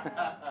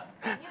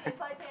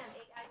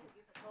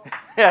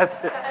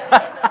 Yes.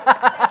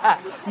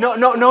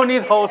 No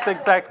need host,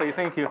 exactly.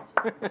 Thank you.